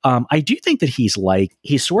 I do think that he's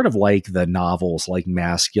sort of like the novel's like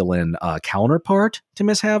masculine counterpart to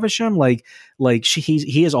Miss Havisham.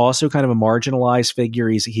 He is also kind of a marginalized figure.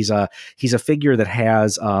 He's a figure that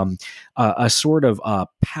has a sort of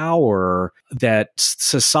power that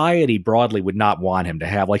society broadly would not want him to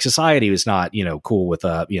have. Like, society is not, cool with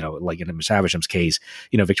like in Miss Havisham's case,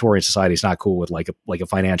 Victorian society is not cool with like a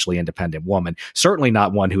financially independent woman. Certainly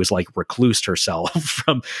not one who has like reclused herself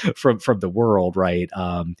from the world, right?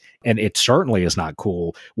 And it certainly is not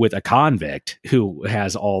cool with a convict who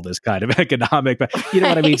has all this kind of economic, you know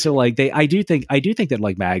what I mean? So like I do think that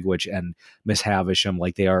like Magwitch and Miss Havisham,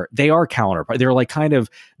 like they are counterparts.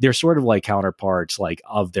 They're sort of like counterparts, like,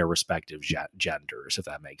 of their respective genders, if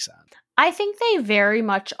that makes sense. I think they very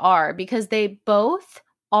much are, because they both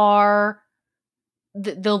are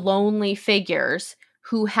the lonely figures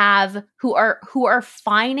who are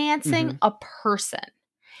financing a person.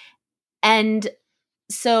 And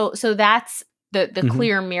so that's the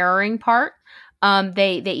clear mirroring part.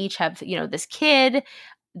 They each have, this kid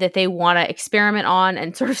that they want to experiment on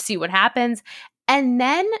and sort of see what happens. And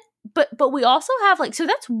then but we also have like, so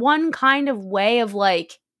that's one kind of way of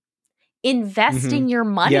like investing your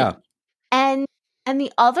money. Yeah. And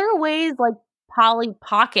the other ways, like Polly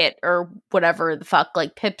Pocket or whatever the fuck,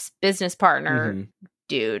 like Pip's business partner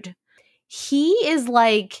dude, he is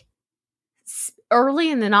like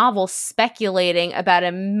early in the novel speculating about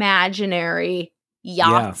imaginary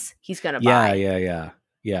yachts he's gonna buy.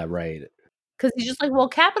 Yeah, right. Because he's just like, well,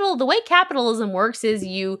 the way capitalism works is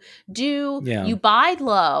you buy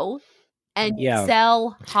low and you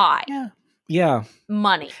sell high. Yeah.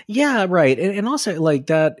 Money. Yeah, right. And also like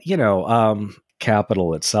that,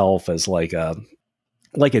 capital itself is like a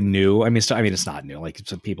new, it's not new. Like,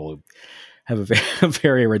 some people have a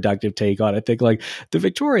very reductive take on it. I think like the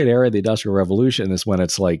Victorian era, the Industrial Revolution, is when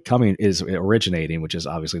it's like is originating, which is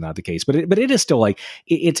obviously not the case, but it is still like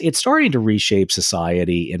it's starting to reshape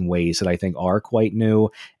society in ways that I think are quite new.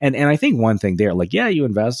 And I think one thing there, like, you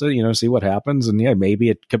invest it, see what happens, and maybe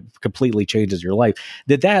it completely changes your life.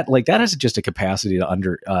 That has just a capacity to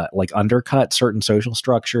undercut certain social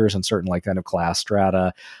structures and certain like kind of class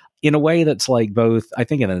strata in a way that's like both, I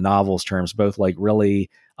think in the novel's terms, both like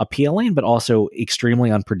really appealing, but also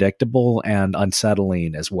extremely unpredictable and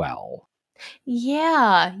unsettling as well.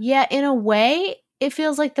 Yeah. In a way, it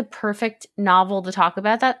feels like the perfect novel to talk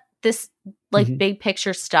about this like big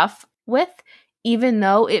picture stuff with, even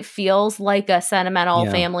though it feels like a sentimental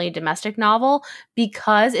family domestic novel,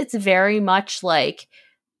 because it's very much like,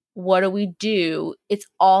 what do we do? It's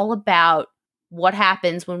all about what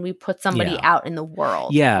happens when we put somebody out in the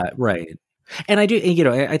world. Yeah, right. And I do,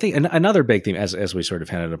 I think another big theme, as we sort of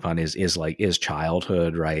hinted upon, is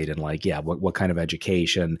childhood, right? And like, what kind of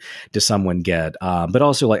education does someone get? But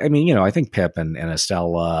also, like, I think Pip and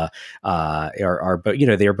Estella are but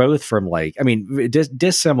they are both from like,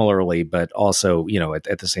 dissimilarly, but also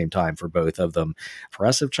at the same time, for both of them,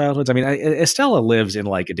 impressive childhoods. Estella lives in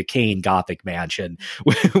like a decaying Gothic mansion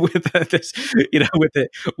with this,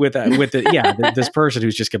 this person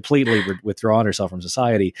who's just completely withdrawn herself from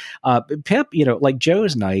society. Pip, like,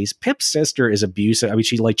 Joe's nice. Pip's sister is abusive.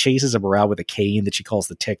 She like chases him around with a cane that she calls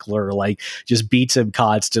the tickler, like just beats him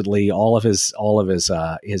constantly. All of his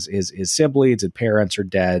siblings and parents are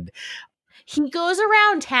dead. He goes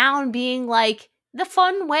around town being like, the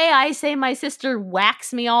fun way I say my sister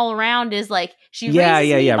whacks me all around is like, she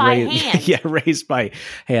raises me by hand. Yeah, raised by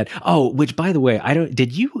hand. Oh, which, by the way,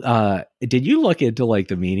 did you look into like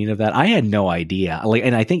the meaning of that? I had no idea. Like,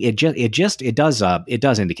 and I think it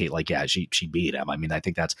does indicate like, she beat him. I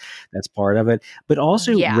think that's part of it. But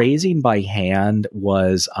also raising by hand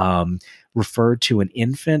was referred to an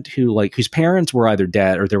infant whose parents were either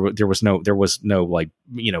dead or there was no like,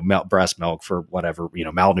 breast milk for whatever,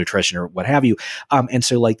 malnutrition or what have you. And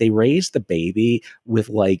so like they raised the baby with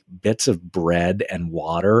like bits of bread and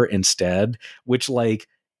water instead, which like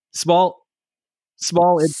small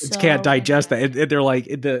infants can't digest that. And they're like,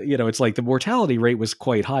 it's like the mortality rate was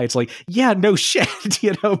quite high. It's like, no shit,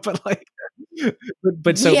 but like,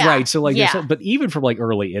 but so right, so like, but even from like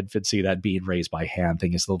early infancy, that being raised by hand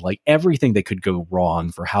thing is like everything that could go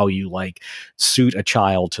wrong for how you like suit a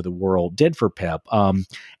child to the world did for Pip. And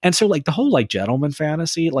so like the whole like gentleman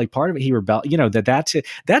fantasy, like part of it, he rebelled,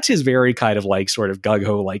 that's his very kind of like sort of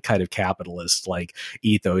gung-ho like kind of capitalist like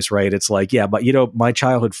ethos, right? It's like, but my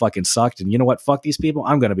childhood fucking sucked, and you know what, fuck these people,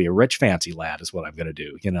 I'm gonna be a rich fancy lad is what I'm gonna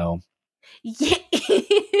do. Yeah.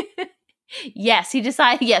 Yes, he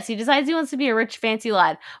decides. Yes, he decides he wants to be a rich, fancy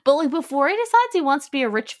lad. But like before he decides he wants to be a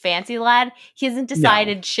rich, fancy lad, he hasn't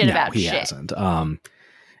decided shit about he shit. Hasn't.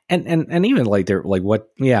 And even like they're like what?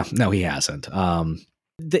 Yeah, no, he hasn't.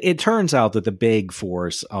 It turns out that the big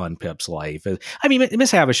force on Pip's life is, I mean,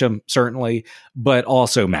 Miss Havisham certainly, but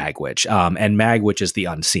also Magwitch. And Magwitch is the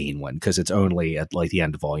unseen one because it's only at like the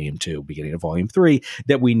end of volume 2, beginning of volume 3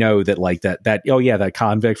 that we know that like that oh yeah, that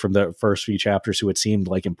convict from the first few chapters who had seemed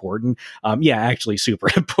like important. Yeah, actually super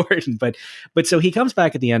important. But so he comes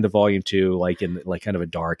back at the end of volume 2, like in like kind of a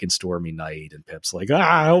dark and stormy night, and Pip's like,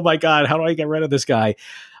 oh my god, how do I get rid of this guy?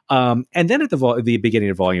 And then at the beginning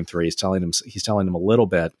of volume 3, he's telling him a little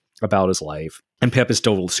bit about his life. And Pip is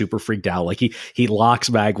still super freaked out. Like he locks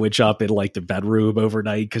Magwitch up in like the bedroom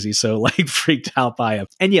overnight because he's so like freaked out by him.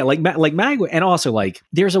 And yeah, like Magwitch, and also like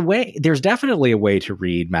there's definitely a way to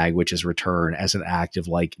read Magwitch's return as an act of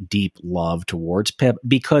like deep love towards Pip,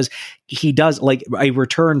 because he does like a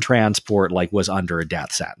return transport like was under a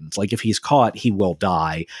death sentence. Like if he's caught, he will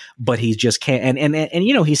die, but he just can't. And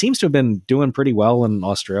you know, he seems to have been doing pretty well in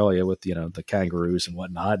Australia with, you know, the kangaroos and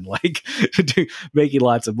whatnot, and like making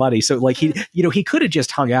lots of money. So like he could have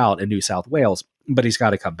just hung out in New South Wales, but he's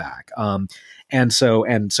got to come back. And so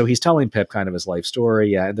he's telling Pip kind of his life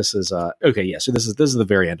story. Yeah, this is okay. Yeah, so this is the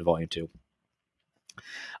very end of volume 2.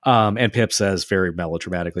 And Pip says very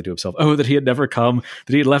melodramatically to himself, oh, that he had never come,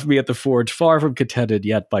 that he had left me at the forge, far from contented,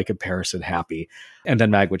 yet by comparison happy. And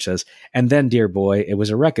then Magwitch says, and then, dear boy, it was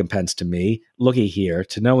a recompense to me, looky here,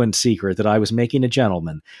 to know in secret that I was making a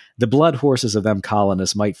gentleman. The blood horses of them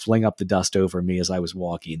colonists might fling up the dust over me as I was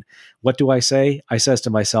walking. What do I say? I says to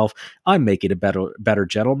myself, I'm making a better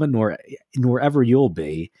gentleman nor ever you'll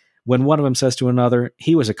be. When one of them says to another,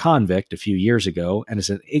 he was a convict a few years ago and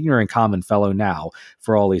is an ignorant common fellow now,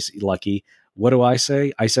 for all he's lucky. What do I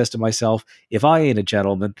say? I says to myself, if I ain't a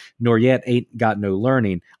gentleman, nor yet ain't got no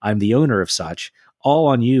learning, I'm the owner of such. All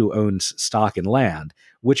on you owns stock and land,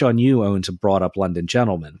 which on you owns a brought-up London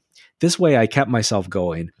gentleman. This way I kept myself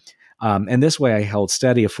going, and this way I held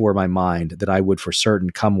steady afore my mind that I would for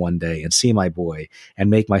certain come one day and see my boy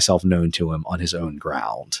and make myself known to him on his own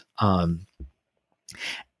ground.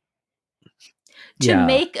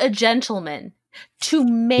 Make a gentleman. To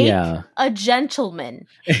make a gentleman.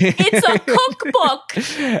 It's a cookbook.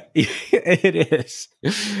 It is.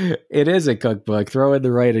 It is a cookbook. Throw in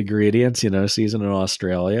the right ingredients, you know, season in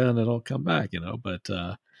Australia, and it'll come back, you know. But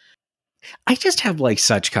I just have like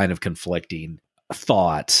such kind of conflicting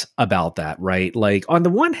thoughts about that, right? Like on the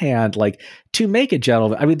one hand, like to make a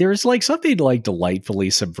gentleman, I mean, there's like something like delightfully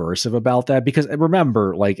subversive about that, because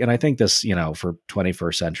remember, like, and I think this, you know, for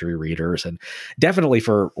 21st century readers and definitely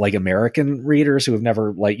for like American readers who have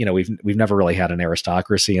never like, you know, we've never really had an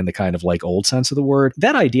aristocracy in the kind of like old sense of the word,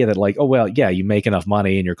 that idea that like, oh, well, yeah, you make enough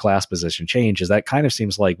money and your class position changes. That kind of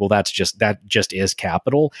seems like, well, that just is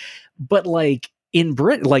capital. But like, in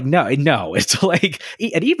Britain, like no, it's like,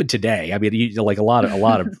 and even today, I mean, like a lot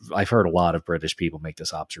of, I've heard a lot of British people make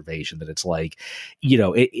this observation that it's like, you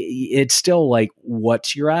know, it's still like,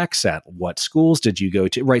 what's your accent? What schools did you go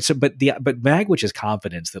to? Right. So, but Magwitch's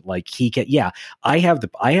confidence that like he can, yeah, I have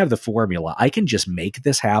the formula. I can just make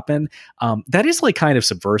this happen. That is like kind of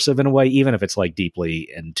subversive in a way, even if it's like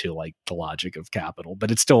deeply into like the logic of capital.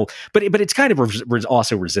 But it's still, but it's kind of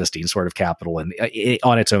also resisting sort of capital and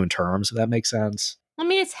on its own terms. If that makes sense. I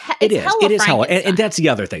mean, it is hella, and that's the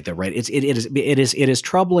other thing, though, right? It is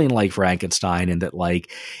troubling, like Frankenstein, in that like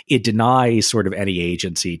it denies sort of any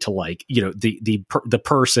agency to like, you know, the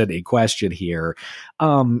person in question here,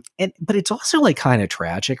 but it's also like kind of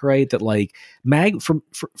tragic, right? That like for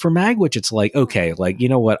Magwitch, it's like, okay, like, you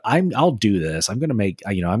know what, I'll do this. I'm gonna make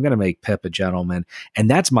Pip a gentleman, and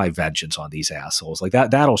that's my vengeance on these assholes. Like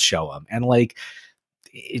that'll show him, and like,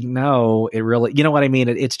 no, it really, you know what I mean?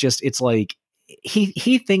 It's like.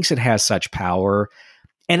 He thinks it has such power,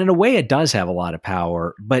 and in a way it does have a lot of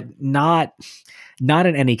power, but not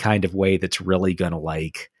in any kind of way that's really going to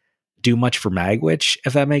like do much for Magwitch,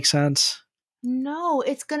 if that makes sense. No,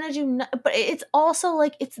 it's going to do but it's also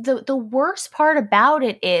like, it's the worst part about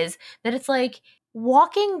it is that it's like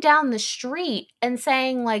walking down the street and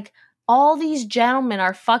saying like all these gentlemen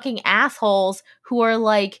are fucking assholes who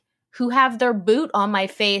have their boot on my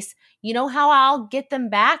face. You know how I'll get them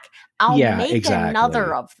back? I'll make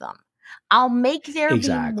another of them. I'll make there be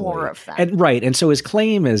more of them. And right. And so his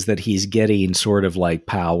claim is that he's getting sort of like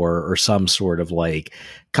power or some sort of like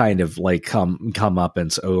kind of like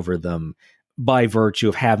comeuppance over them by virtue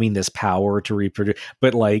of having this power to reproduce.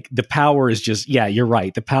 But like the power is just, yeah, you're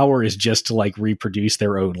right. The power is just to like reproduce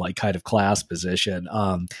their own like kind of class position.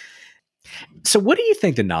 So what do you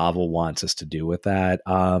think the novel wants us to do with that?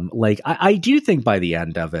 I do think by the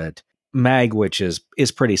end of it, Magwitch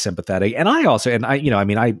is pretty sympathetic. And I also, and I, you know, I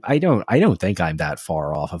mean, I don't think I'm that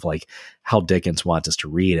far off of like how Dickens wants us to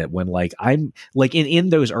read it when like I'm like in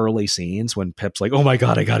those early scenes when Pip's like, oh my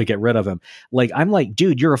God, I got to get rid of him. Like, I'm like,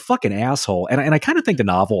 dude, you're a fucking asshole. And I kind of think the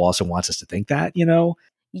novel also wants us to think that, you know?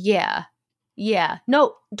 Yeah. Yeah.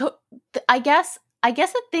 No, I guess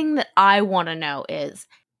the thing that I want to know is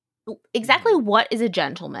exactly what is a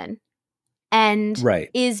gentleman, and Right.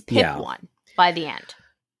 is Pip one by the end?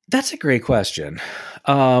 That's a great question.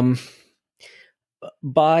 By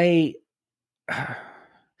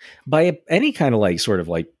any kind of like sort of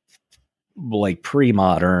like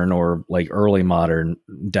pre-modern or like early modern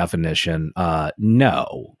definition,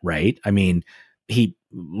 no, right? I mean, he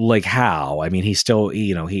like how? I mean, he's still,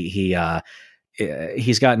 you know,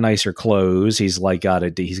 he's got nicer clothes. He's got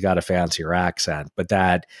a fancier accent, but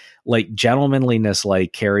that like gentlemanliness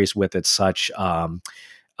like carries with it such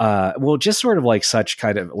well, just sort of like such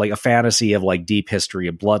kind of like a fantasy of like deep history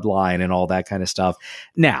of bloodline and all that kind of stuff.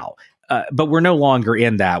 Now, but we're no longer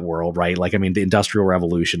in that world, right? Like, I mean, the Industrial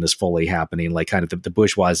Revolution is fully happening, like kind of the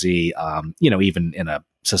bourgeoisie, you know, even in a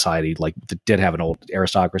society like that did have an old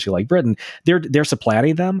aristocracy like Britain, they're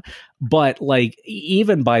supplanting them. But like,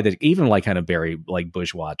 even like kind of very like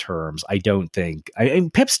bourgeois terms, I don't think,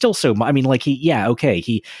 Pip's still so, I mean, like he's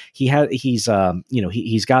you know,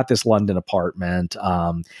 he's got this London apartment,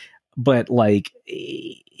 but like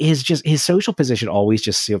his social position always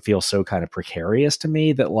just feels so kind of precarious to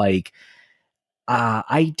me that like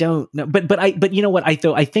I don't know, but you know what,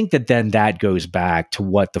 I think that then that goes back to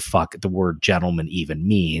what the fuck the word gentleman even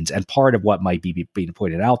means, and part of what might be being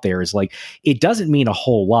pointed out there is like it doesn't mean a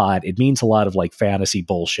whole lot. It means a lot of like fantasy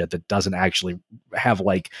bullshit that doesn't actually have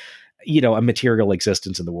like, you know, a material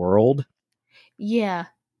existence in the world. Yeah.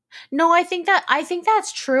 No, I think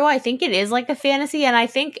that's true. I think it is like a fantasy, and I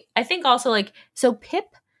think also like so Pip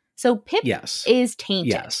Yes. is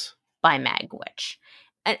tainted by Magwitch,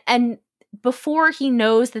 and before he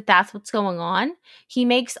knows that that's what's going on, he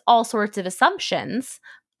makes all sorts of assumptions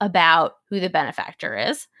about who the benefactor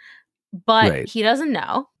is, but he doesn't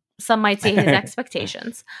know. Some might say his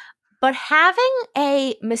expectations, but having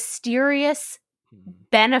a mysterious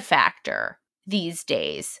benefactor these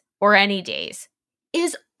days or any days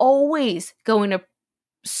is always going to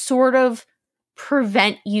sort of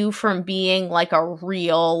prevent you from being like a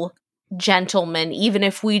real gentleman, even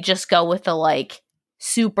if we just go with the like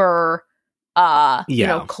super you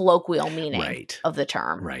know, colloquial meaning of the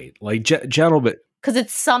term, right? Like gentlemen, because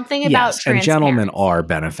it's something about and gentlemen are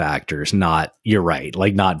benefactors, not, you're right,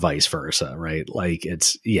 like not vice versa, right? Like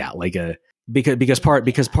it's like a because part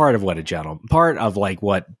of what a gentleman, part of like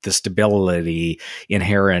what the stability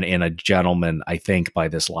inherent in a gentleman, I think by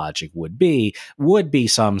this logic would be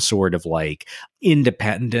some sort of like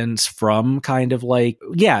independence from kind of like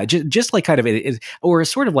just like kind of or a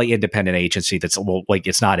sort of like independent agency that's, well, like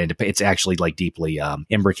it's not independent, it's actually like deeply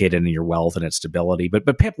imbricated in your wealth and its stability,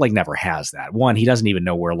 but Pip like never has that. One, he doesn't even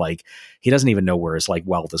know where his like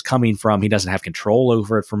wealth is coming from. He doesn't have control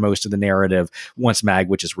over it for most of the narrative. Once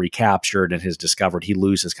Magwitch is recaptured and is discovered, he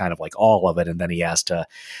loses kind of like all of it, and then he has to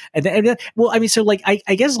and then well, I mean, so like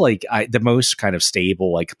I guess like the most kind of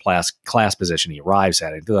stable like class position he arrives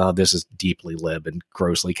at, and this is deeply and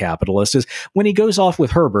grossly capitalist, is when he goes off with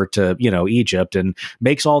Herbert to, you know, Egypt and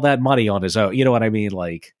makes all that money on his own. You know what I mean?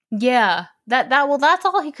 Like, yeah, well, that's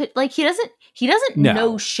all he could, like, he doesn't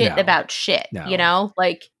know shit about shit, you know,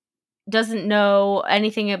 like doesn't know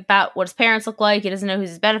anything about what his parents look like. He doesn't know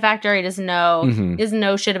who's his benefactor. He doesn't know, he doesn't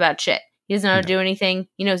know shit about shit. He doesn't know how to do anything.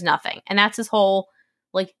 He knows nothing. And that's his whole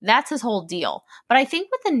deal. But I think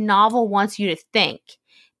what the novel wants you to think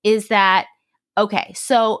is that, okay,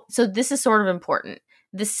 so this is sort of important.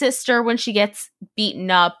 The sister, when she gets beaten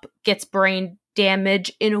up, gets brain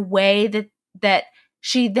damage in a way that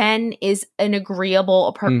she then is an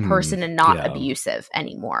agreeable person and not abusive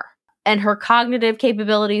anymore. And her cognitive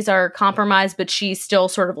capabilities are compromised, but she still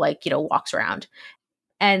sort of like, you know, walks around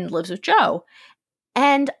and lives with Joe.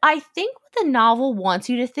 And I think what the novel wants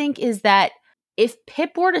you to think is that if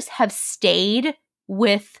Pip were to have stayed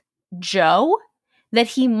with Joe, that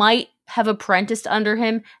he might have apprenticed under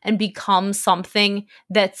him and become something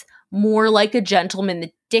that's more like a gentleman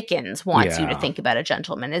that Dickens wants you to think about a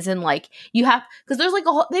gentleman, as in like you have, because there's like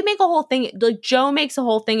they make a whole thing, like Joe makes a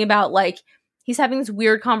whole thing about like he's having this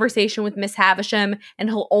weird conversation with Miss Havisham and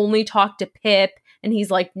he'll only talk to Pip, and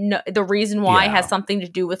he's like, no, the reason why has something to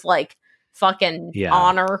do with like fucking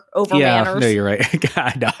honor over manners. No, you're right.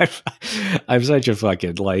 God, no, I'm such a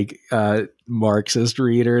fucking like Marxist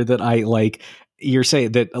reader that I like. you're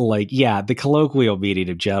saying that, like, yeah, the colloquial meaning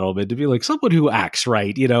of gentleman to be like someone who acts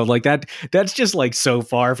right, like that's just like so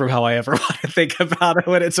far from how I ever want to think about it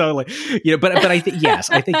when it's only, but I think, yes,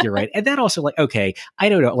 I think you're right. And that also, like, okay, I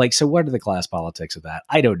don't know, like, so what are the class politics of that?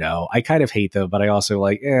 I don't know. I kind of hate them, but I also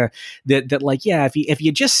like, that like, yeah, if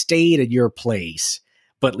you just stayed in your place,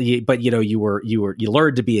 but you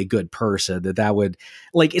learned to be a good person, that would,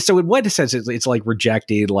 like, so in one sense it's like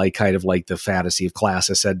rejecting, like, kind of like the fantasy of class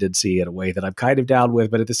ascendancy in a way that I'm kind of down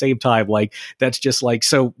with, but at the same time, like, that's just like,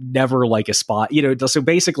 so never like a spot, so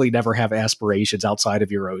basically never have aspirations outside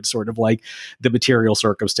of your own sort of like the material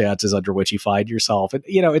circumstances under which you find yourself. And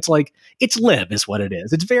it's like, it's lib is what it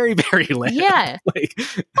is. It's very, very lib. Yeah. Like,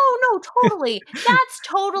 oh no, totally. That's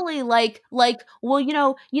totally like,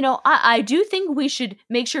 well, I do think we should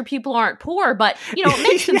make sure people aren't poor, but it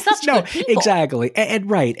makes them such good people. Exactly.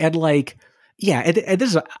 And right. And like, yeah, and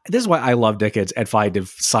this is why I love Dickens and find him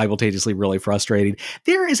simultaneously really frustrating.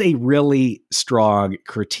 There is a really strong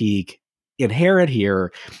critique inherent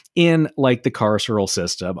here in, like, the carceral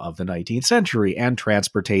system of the 19th century and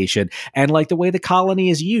transportation and, like, the way the colony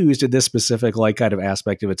is used in this specific, like, kind of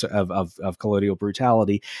aspect of its of colonial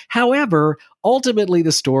brutality. However, ultimately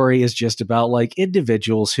the story is just about, like,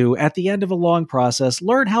 individuals who at the end of a long process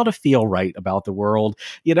learn how to feel right about the world,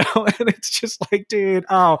 and it's just like, dude,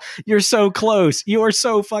 oh, you're so close. You are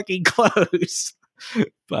so fucking close.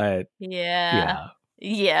 But yeah.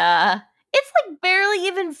 It's like barely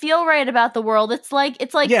even feel right about the world. It's like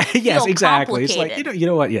yeah, yes, exactly. It's like, you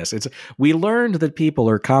know what? Yes, we learned that people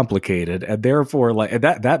are complicated, and therefore, like, and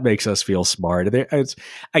that makes us feel smart. It's,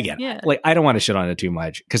 again, like, I don't want to shit on it too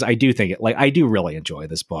much because I do think I do really enjoy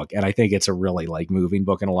this book, and I think it's a really, like, moving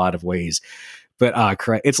book in a lot of ways. But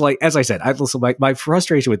it's like, as I said, my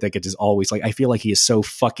frustration with Dickens is always like, I feel like he is so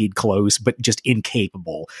fucking close, but just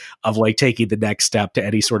incapable of, like, taking the next step to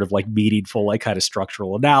any sort of, like, meaningful, like, kind of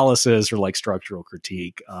structural analysis or, like, structural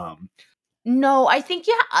critique. No, I think,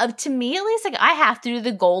 to me at least, like, I have to do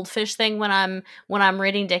the goldfish thing when I'm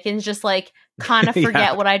reading Dickens, just, like, kind of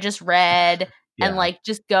forget what I just read and, like,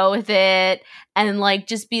 just go with it and, like,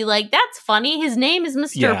 just be like, that's funny. His name is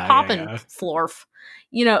Mr. Poppenflorf.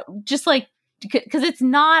 Just like, because it's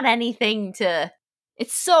not anything to.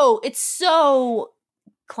 It's so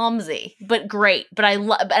clumsy, but great. But I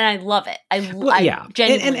love it. I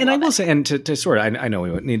genuinely and I will it. say, and to sort of, I know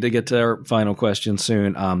we need to get to our final question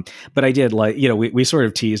soon. But I did, like, we sort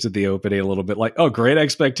of teased at the opening a little bit, like, oh, great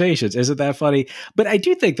expectations. Isn't that funny? But I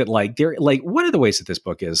do think that, like, one of the ways that this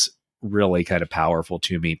book is really kind of powerful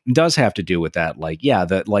to me does have to do with that, like,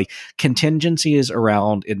 that, like, contingencies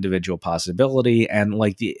around individual possibility and,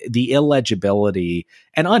 like, the illegibility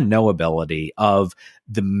and unknowability of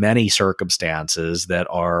the many circumstances that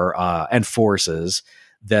are and forces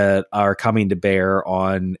that are coming to bear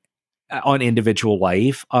on individual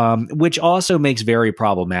life, which also makes very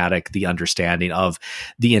problematic the understanding of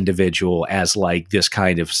the individual as, like, this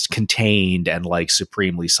kind of contained and, like,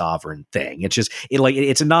 supremely sovereign thing. It's just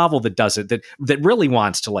it's a novel that really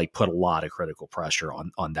wants to, like, put a lot of critical pressure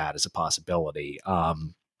on that as a possibility.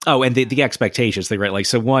 Oh, and the expectations thing, right?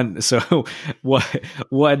 Like, one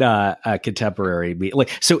contemporary, like,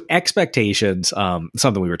 so expectations,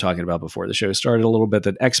 something we were talking about before the show started a little bit,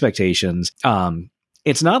 that expectations,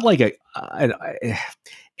 it's not like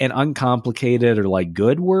an uncomplicated or, like,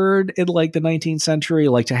 good word in, like, the 19th century.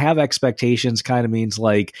 Like, to have expectations kind of means,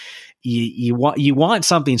 like, you want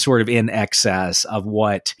something sort of in excess of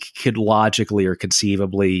what could logically or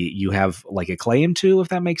conceivably you have, like, a claim to, if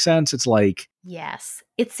that makes sense. It's like, yes,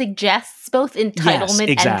 it suggests both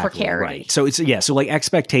entitlement and precarity. Right. So so like,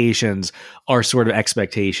 expectations are sort of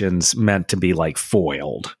expectations meant to be, like,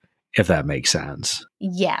 foiled, if that makes sense.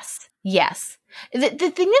 Yes. The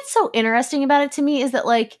thing that's so interesting about it to me is that,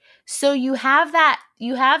 like, so you have that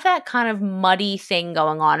kind of muddy thing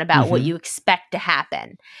going on about what you expect to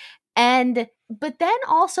happen. But then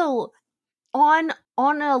also on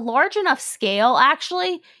a large enough scale,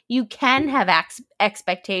 actually, you can have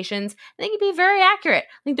expectations. They can be very accurate.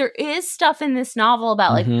 Like, there is stuff in this novel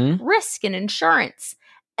about, like, risk and insurance.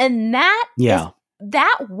 And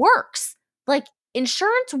that works. Like,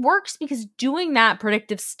 insurance works because doing that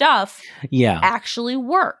predictive stuff actually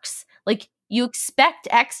works. Like, you expect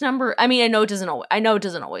X number. I mean, I know it doesn't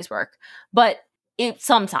always work, but it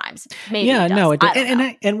sometimes maybe it does. No, it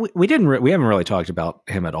did. And we haven't really talked about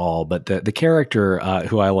him at all, but the character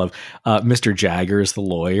who I love, Mr. Jaggers, the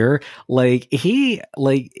lawyer, like,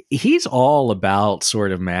 he's all about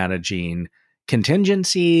sort of managing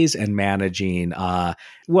contingencies and managing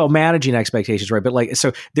managing expectations, right? But like,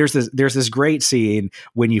 so there's this great scene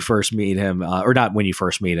when you first meet him, or not when you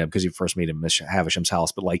first meet him, because you first meet him at Havisham's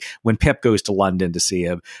house, but like when Pip goes to London to see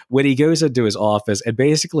him, when he goes into his office, and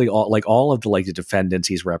basically all of the defendants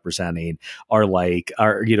he's representing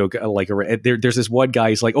there's this one guy,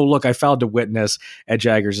 he's like, oh look, I found a witness, and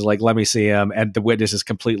Jaggers is like, let me see him, and the witness is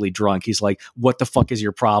completely drunk. He's like, what the fuck is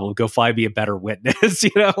your problem? Go find me a better witness. He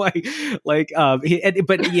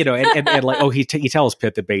tells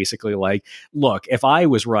Pitt that basically, like, look, if I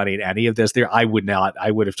was running any of this there, I would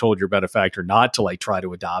have told your benefactor not to like try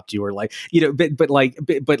to adopt you, or like,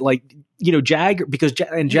 Jagger, because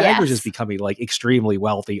Jaggers is becoming like extremely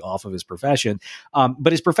wealthy off of his profession.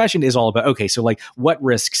 But his profession is all about, okay, so like what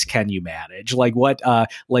risks can you manage? Like what,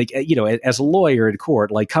 as a lawyer in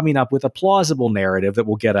court, like coming up with a plausible narrative that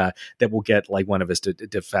will get like one of his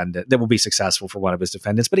defendant, that will be successful for one of his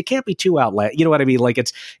defendants, but it can't be too outlet. You know what I mean? Like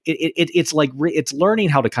it's learning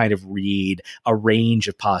how to kind of read a range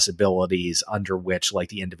of possibilities under which like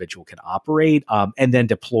the individual can operate, and then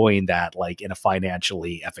deploying that like in a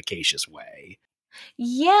financially efficacious way.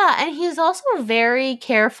 Yeah, and he's also very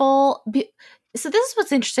careful. So this is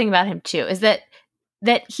what's interesting about him too, is that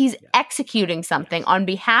he's executing something on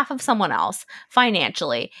behalf of someone else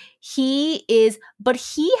financially. But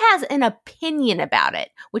he has an opinion about it,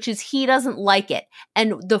 which is he doesn't like it.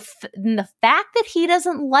 And the fact that he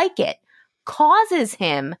doesn't like it causes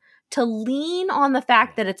him to lean on the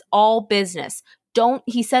fact that it's all business.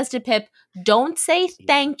 He says to Pip, don't say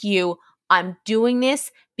thank you. I'm doing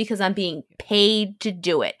this because I'm being paid to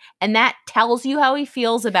do it. And that tells you how he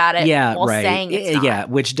feels about it while saying it's not. Yeah,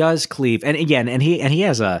 which does cleave. And again, and he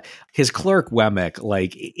has his clerk Wemmick,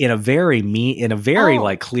 like in a very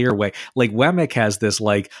like clear way. Like Wemmick has this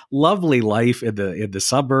like lovely life in the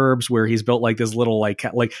suburbs where he's built like this little like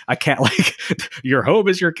a cat, like your home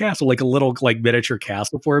is your castle, like a little like miniature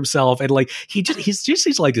castle for himself. And like he's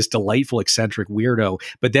like this delightful eccentric weirdo.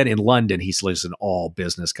 But then in London, he's lives an all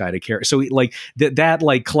business kind of character. So he, like that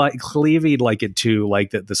like cleaving like into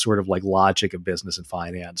like the sort of like logic of business and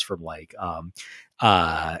finance from like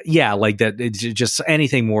like that, it's just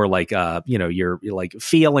anything more like you're like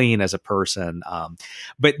feeling as a person,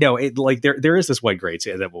 but no, it like there is this one great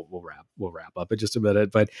scene that we'll wrap up in just a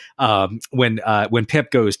minute, but when Pip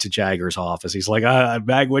goes to Jagger's office, he's like,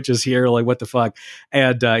 Magwitch is here, like what the fuck,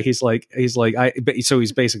 and he's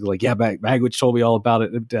basically like, yeah, Magwitch told me all about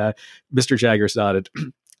it, and Mr. Jaggers nodded.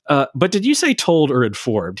 But did you say told or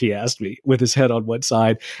informed? He asked me with his head on one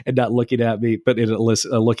side and not looking at me, but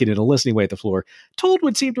looking in a listening way at the floor. Told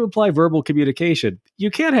would seem to imply verbal communication.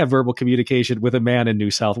 You can't have verbal communication with a man in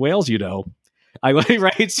New South Wales, you know.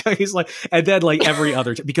 Right? So he's like, and then like every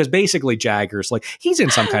other, because basically Jaggers, like he's in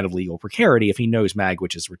some kind of legal precarity if he knows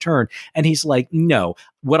Magwitch's return. And he's like, no,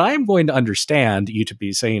 what I'm going to understand you to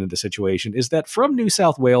be saying in the situation is that from New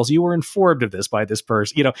South Wales, you were informed of this by this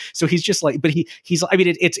person, you know? So he's just like, but he's, I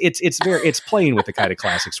mean, it's playing with the kind of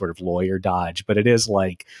classic sort of lawyer dodge, but it is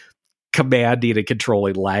like commanding and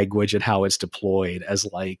controlling language and how it's deployed as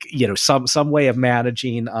like, some way of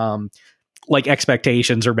managing, like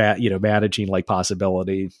expectations or managing like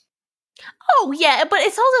possibility. Oh yeah, but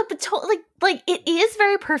it's also like it is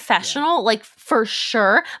very professional, like for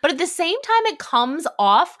sure. But at the same time, it comes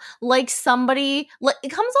off like somebody, like it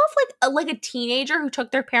comes off like a teenager who took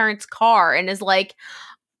their parents' car and is like,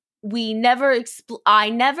 I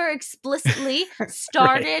never explicitly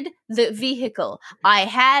started the vehicle. I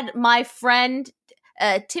had my friend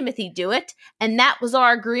Timothy do it, and that was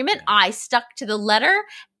our agreement. I stuck to the letter,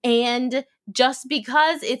 and just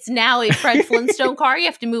because it's now a Fred Flintstone car, you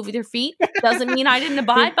have to move with your feet, doesn't mean I didn't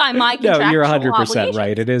abide by my contractual No, you're 100% obligations.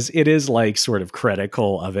 right. It is like sort of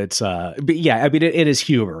critical of its, but yeah, I mean, it is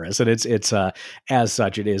humorous, and it's as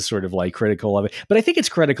such, it is sort of like critical of it. But I think it's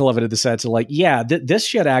critical of it in the sense of like, yeah, this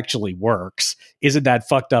shit actually works. Isn't that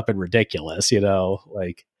fucked up and ridiculous?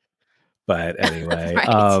 Like, but anyway,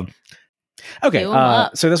 Right. Okay,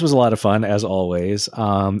 so this was a lot of fun as always,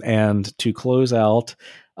 and to close out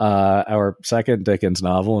our second Dickens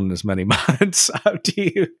novel in as many months, do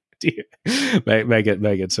you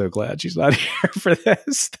Megan so glad she's not here for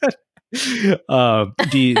this? Do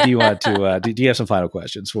you want to? Do you have some final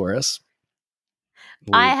questions for us?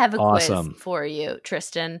 I have a awesome quiz for you,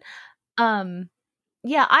 Tristan.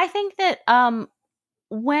 Yeah, I think that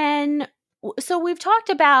so we've talked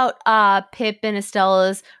about Pip and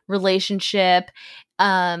Estella's relationship,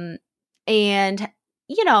 and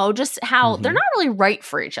just how they're not really right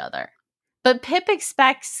for each other. But Pip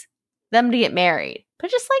expects them to get married.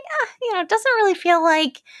 but just like, it doesn't really feel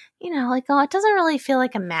like, it doesn't really feel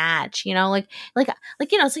like a match, like, it's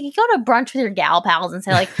like you go to brunch with your gal pals and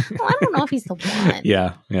say like, well, I don't know if he's the one.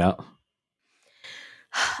 Yeah.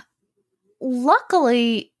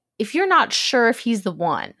 Luckily, if you're not sure if he's the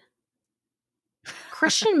one,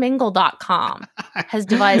 ChristianMingle.com has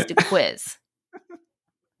devised a quiz.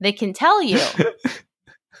 They can tell you.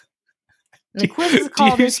 The quiz is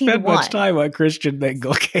called Do you Is He the spend One? much time on Christian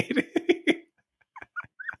Mingle, Katie?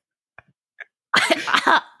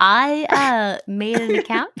 I made an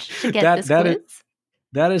account to get this quiz.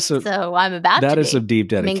 So I'm about to. That is some deep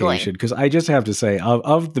dedication, because I just have to say,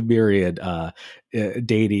 of the myriad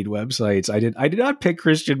dating websites, I did not pick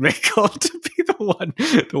Christian Mingle to be the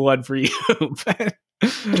one for you.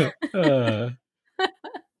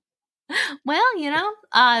 Well,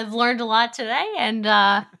 I've learned a lot today, and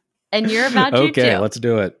you're about to too. Okay, let's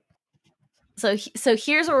do it. So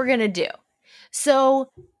here's what we're gonna do. So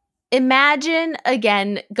imagine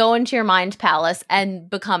again, go into your mind palace and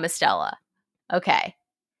become Estella. Okay.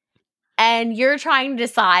 And you're trying to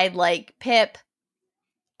decide, like, Pip,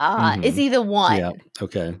 is he the one? Yeah.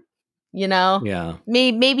 Okay. Yeah.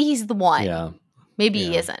 Maybe he's the one. Yeah. Maybe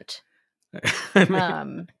he isn't.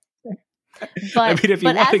 I But if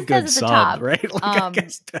you want a good sub, right? Like, I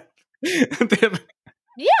guess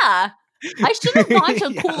yeah. I should have gone to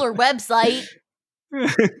a cooler website.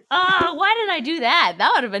 Why did I do that?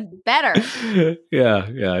 That would have been better.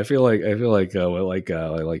 Yeah. I feel like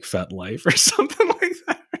FetLife or something like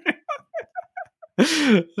that.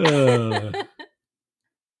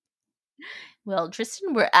 Well,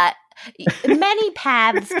 Tristan, we're at many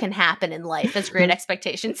paths can happen in life, as Great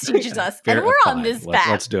Expectations teaches us, and we're on this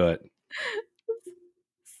path. Let's do it.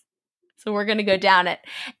 So we're gonna go down it,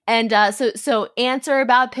 and so answer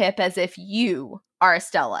about Pip as if you are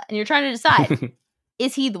Estella, and you're trying to decide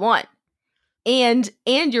is he the one, and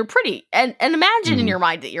you're pretty, and imagine in your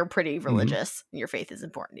mind that you're pretty religious, and your faith is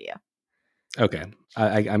important to you. Okay,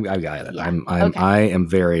 I got it. Yeah. I am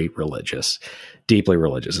very religious, deeply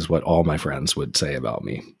religious, is what all my friends would say about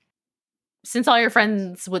me. Since all your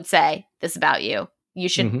friends would say this about you, you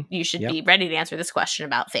should be ready to answer this question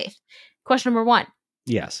about faith. Question number 1.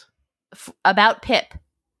 Yes. About Pip.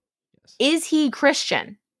 Yes. Is he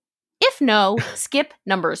Christian? If no, skip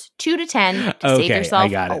numbers 2 to 10 to save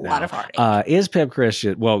yourself a lot of heartache. Is Pip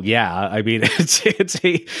Christian? Well, yeah. I mean, it's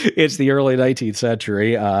the early 19th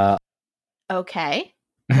century. Okay,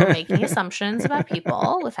 we're making assumptions about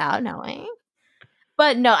people without knowing.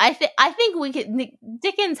 But no, I think we could.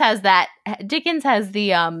 Dickens has that. Dickens has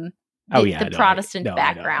the Protestant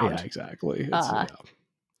background. Yeah, exactly.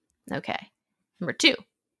 Okay. Number 2,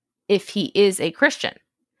 if he is a Christian,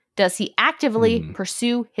 does he actively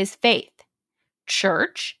pursue his faith?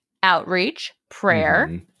 Church, outreach,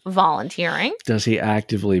 prayer, volunteering. Does he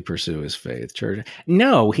actively pursue his faith? Church?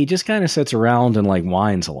 No, he just kind of sits around and like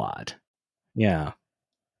whines a lot. Yeah.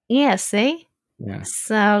 Yeah. See. Yeah.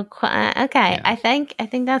 So okay, yeah. I think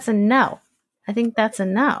that's a no. I think that's a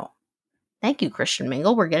no. Thank you, Christian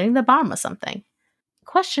Mingle. We're getting to the bottom of something.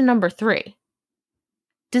 Question number 3: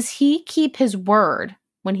 does he keep his word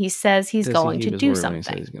when he says he's going to do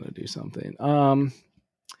something? He's going to do something.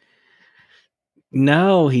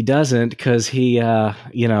 No, he doesn't, because he never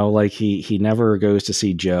goes to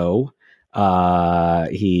see Joe. He's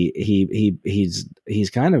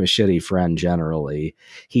kind of a shitty friend generally.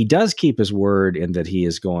 He does keep his word in that he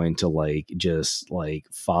is going to just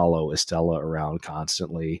follow Estella around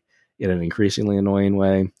constantly in an increasingly annoying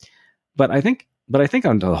way. But I think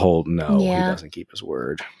on the whole, no, he doesn't keep his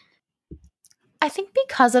word. I think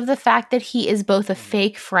because of the fact that he is both a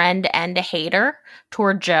fake friend and a hater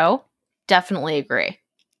toward Joe. Definitely agree.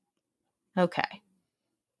 Okay.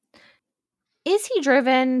 Is he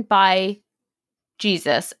driven by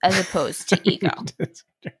Jesus as opposed to ego?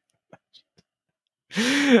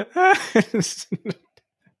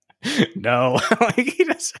 No, he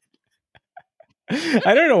doesn't.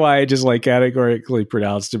 I don't know why I just categorically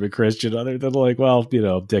pronounced him a Christian, other than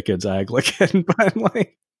Dickens Anglican, but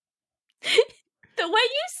the way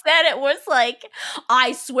you said it was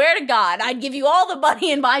I swear to God, I'd give you all the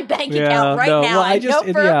money in my bank account now. Well, I know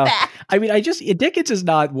for a fact. I mean, Dickens is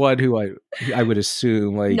not one who I would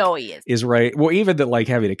assume no, he is right. Well, even that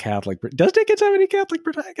having a Catholic, does Dickens have any Catholic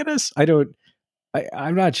protagonists?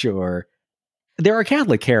 I'm not sure. There are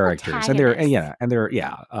Catholic characters, and there are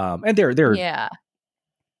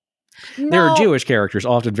Jewish characters,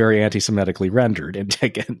 often very anti-Semitically rendered in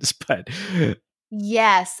Dickens, but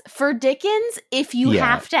Yes, for Dickens, if you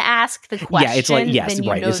have to ask the question, it's like, yes, then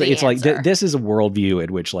you right. know the It's answer. like this is a worldview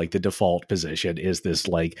in which like the default position is this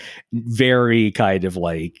like very kind of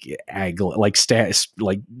like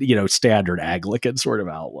standard Anglican sort of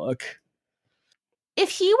outlook.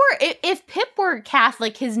 If Pip were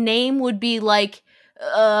Catholic, his name would be like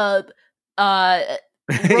Rosary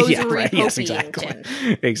right. Yes,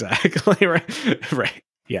 exactly. Right.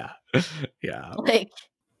 Yeah. Like,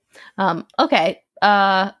 okay.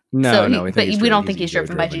 No, but we don't think he's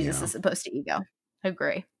driven by ego-driven, Jesus as opposed to ego.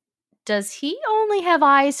 Agree. Does he only have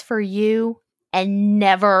eyes for you and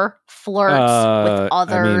never flirts with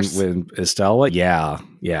others? I mean, with Estella, yeah,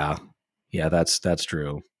 that's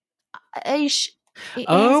true. He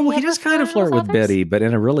does kind of flirt with Biddy, but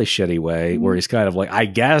in a really shitty way, where he's kind of like, I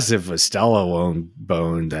guess if Estella won't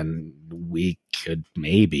bone, then we could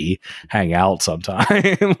maybe hang out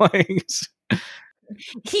sometime. Like,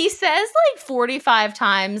 he says like 45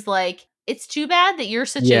 times, like, it's too bad that you're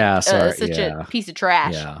such a piece of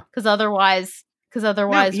trash. Because otherwise,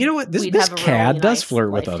 you know what? This Cad does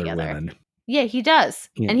flirt with other women. Yeah, he does.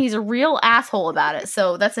 Yeah. And he's a real asshole about it.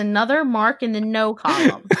 So that's another mark in the no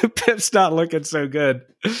column. Pip's not looking so good.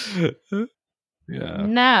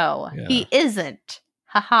 No, he isn't.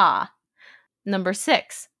 Haha. Number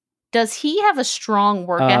 6. Does he have a strong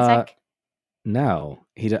work ethic? No,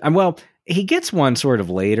 he doesn't. Well, he gets one sort of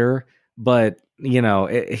later, but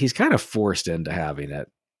he's kind of forced into having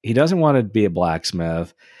it. He doesn't want to be a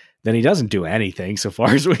blacksmith. Then he doesn't do anything, so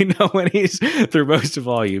far as we know, when he's through most of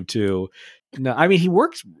Volume 2. No, I mean, he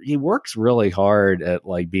works really hard at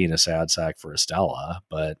like being a sad sack for Estella,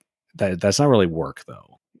 but that's not really work,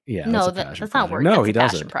 though. Yeah, no, that's not work. No, he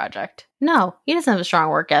doesn't. Passion project. No, he doesn't have a strong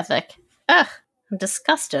work ethic. Ugh, I'm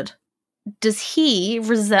disgusted. Does he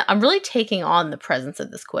I'm really taking on the presence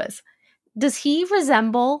of this quiz. Does he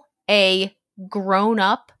resemble a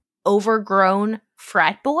grown-up, overgrown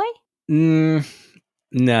frat boy?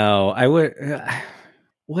 No, I would.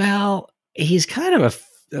 Well, he's kind of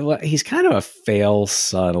a fail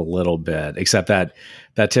son a little bit, except that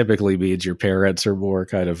typically means your parents are more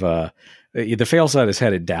kind of the fail son is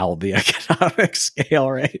headed down the economic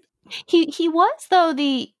scale, right? He was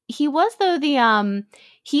the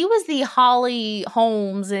Holly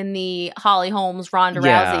Holmes in the Holly Holmes Ronda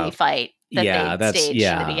Rousey fight that they staged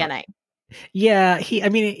in the beginning. Yeah,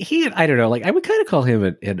 I don't know. Like, I would kind of call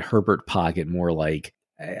him and Herbert Pocket more like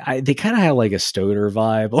they kind of have like a stoner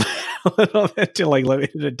vibe a little bit to like Living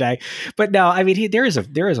in a Day. But no, I mean, there is a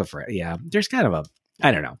frat. Yeah, there's kind of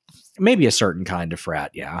I don't know, maybe a certain kind of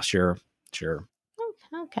frat. Yeah, sure.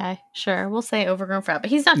 Okay, sure. We'll say overgrown frat, but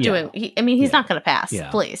he's not doing. He's not going to pass. Yeah.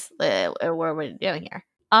 Please, what are we doing here?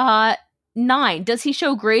 9. Does he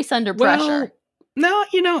show grace under pressure? No,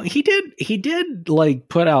 he did like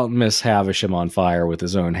put out Miss Havisham on fire with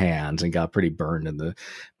his own hands and got pretty burned in the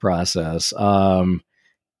process.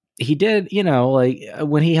 He did, like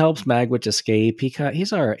when he helps Magwitch escape,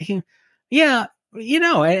 he's all right.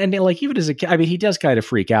 And like even as a kid, I mean, he does kind of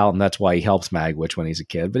freak out, and that's why he helps Magwitch when he's a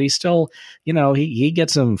kid. But he's still, he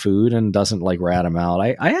gets him food and doesn't like rat him out.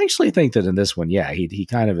 I actually think that in this one, he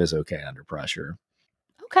kind of is okay under pressure.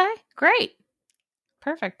 Okay, great,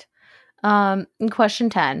 perfect. In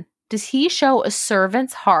question 10, does he show a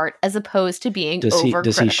servant's heart as opposed to being overcritical?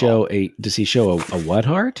 Does he show a what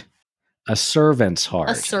heart? A servant's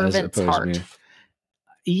heart. A servant's heart.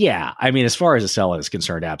 Yeah, I mean, as far as Estella is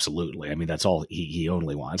concerned, absolutely. I mean, that's all he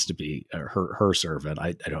only wants to be her servant.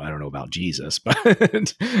 I don't know about Jesus, but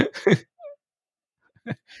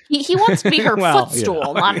he wants to be her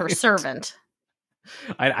footstool, not her servant.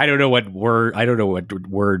 I don't know what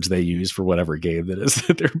words they use for whatever game that is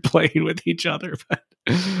that they're playing with each other. But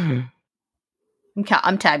I'm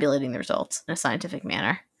tabulating the results in a scientific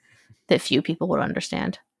manner that few people would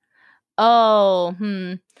understand. Oh,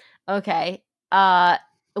 okay.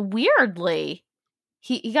 Weirdly,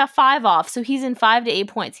 he got 5 off, so he's in 5 to 8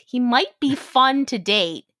 points. He might be fun to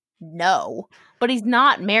date, no, but he's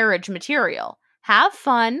not marriage material. Have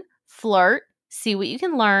fun, flirt, see what you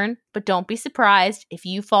can learn, but don't be surprised if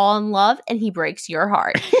you fall in love and he breaks your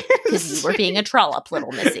heart because you were being a trollop,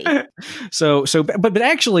 little missy. But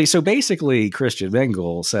actually, so basically, Christian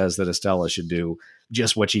Mingle says that Estella should do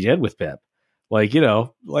just what she did with Pip. Like,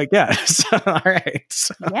 all right.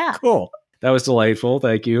 So, yeah. Cool. That was delightful.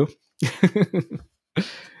 Thank you.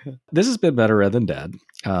 This has been Better Read Than Dead.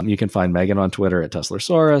 You can find Megan on Twitter at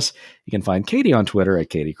Teslarsaurus. You can find Katie on Twitter at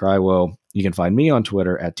Katie Crywo. You can find me on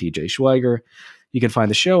Twitter at TJ Schweiger. You can find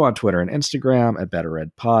the show on Twitter and Instagram at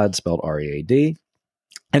BetterReadPod, spelled READ.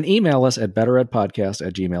 And email us at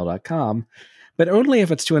betterreadpodcast@gmail.com. but only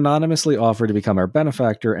if it's to anonymously offer to become our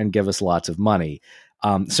benefactor and give us lots of money.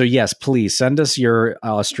 So yes, please send us your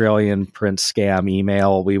Australian Prince scam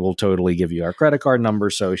email. We will totally give you our credit card number,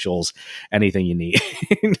 socials, anything you need.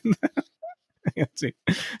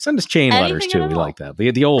 Send us chain letters too. We like that.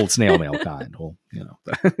 The old snail mail kind. Well,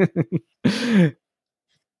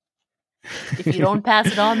 If you don't pass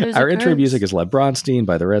it on, there's our intro music is Lev Bronstein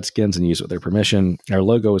by the Redskins and used with their permission. Our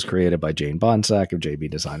logo was created by Jane Bonsack of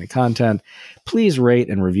JB Design and Content. Please rate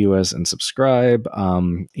and review us and subscribe.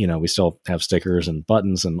 We still have stickers and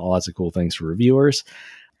buttons and lots of cool things for reviewers.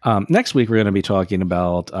 Next week, we're going to be talking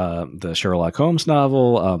about the Sherlock Holmes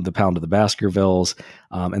novel, The Pound of the Baskervilles.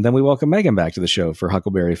 And then we welcome Megan back to the show for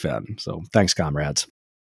Huckleberry Finn. So thanks, comrades.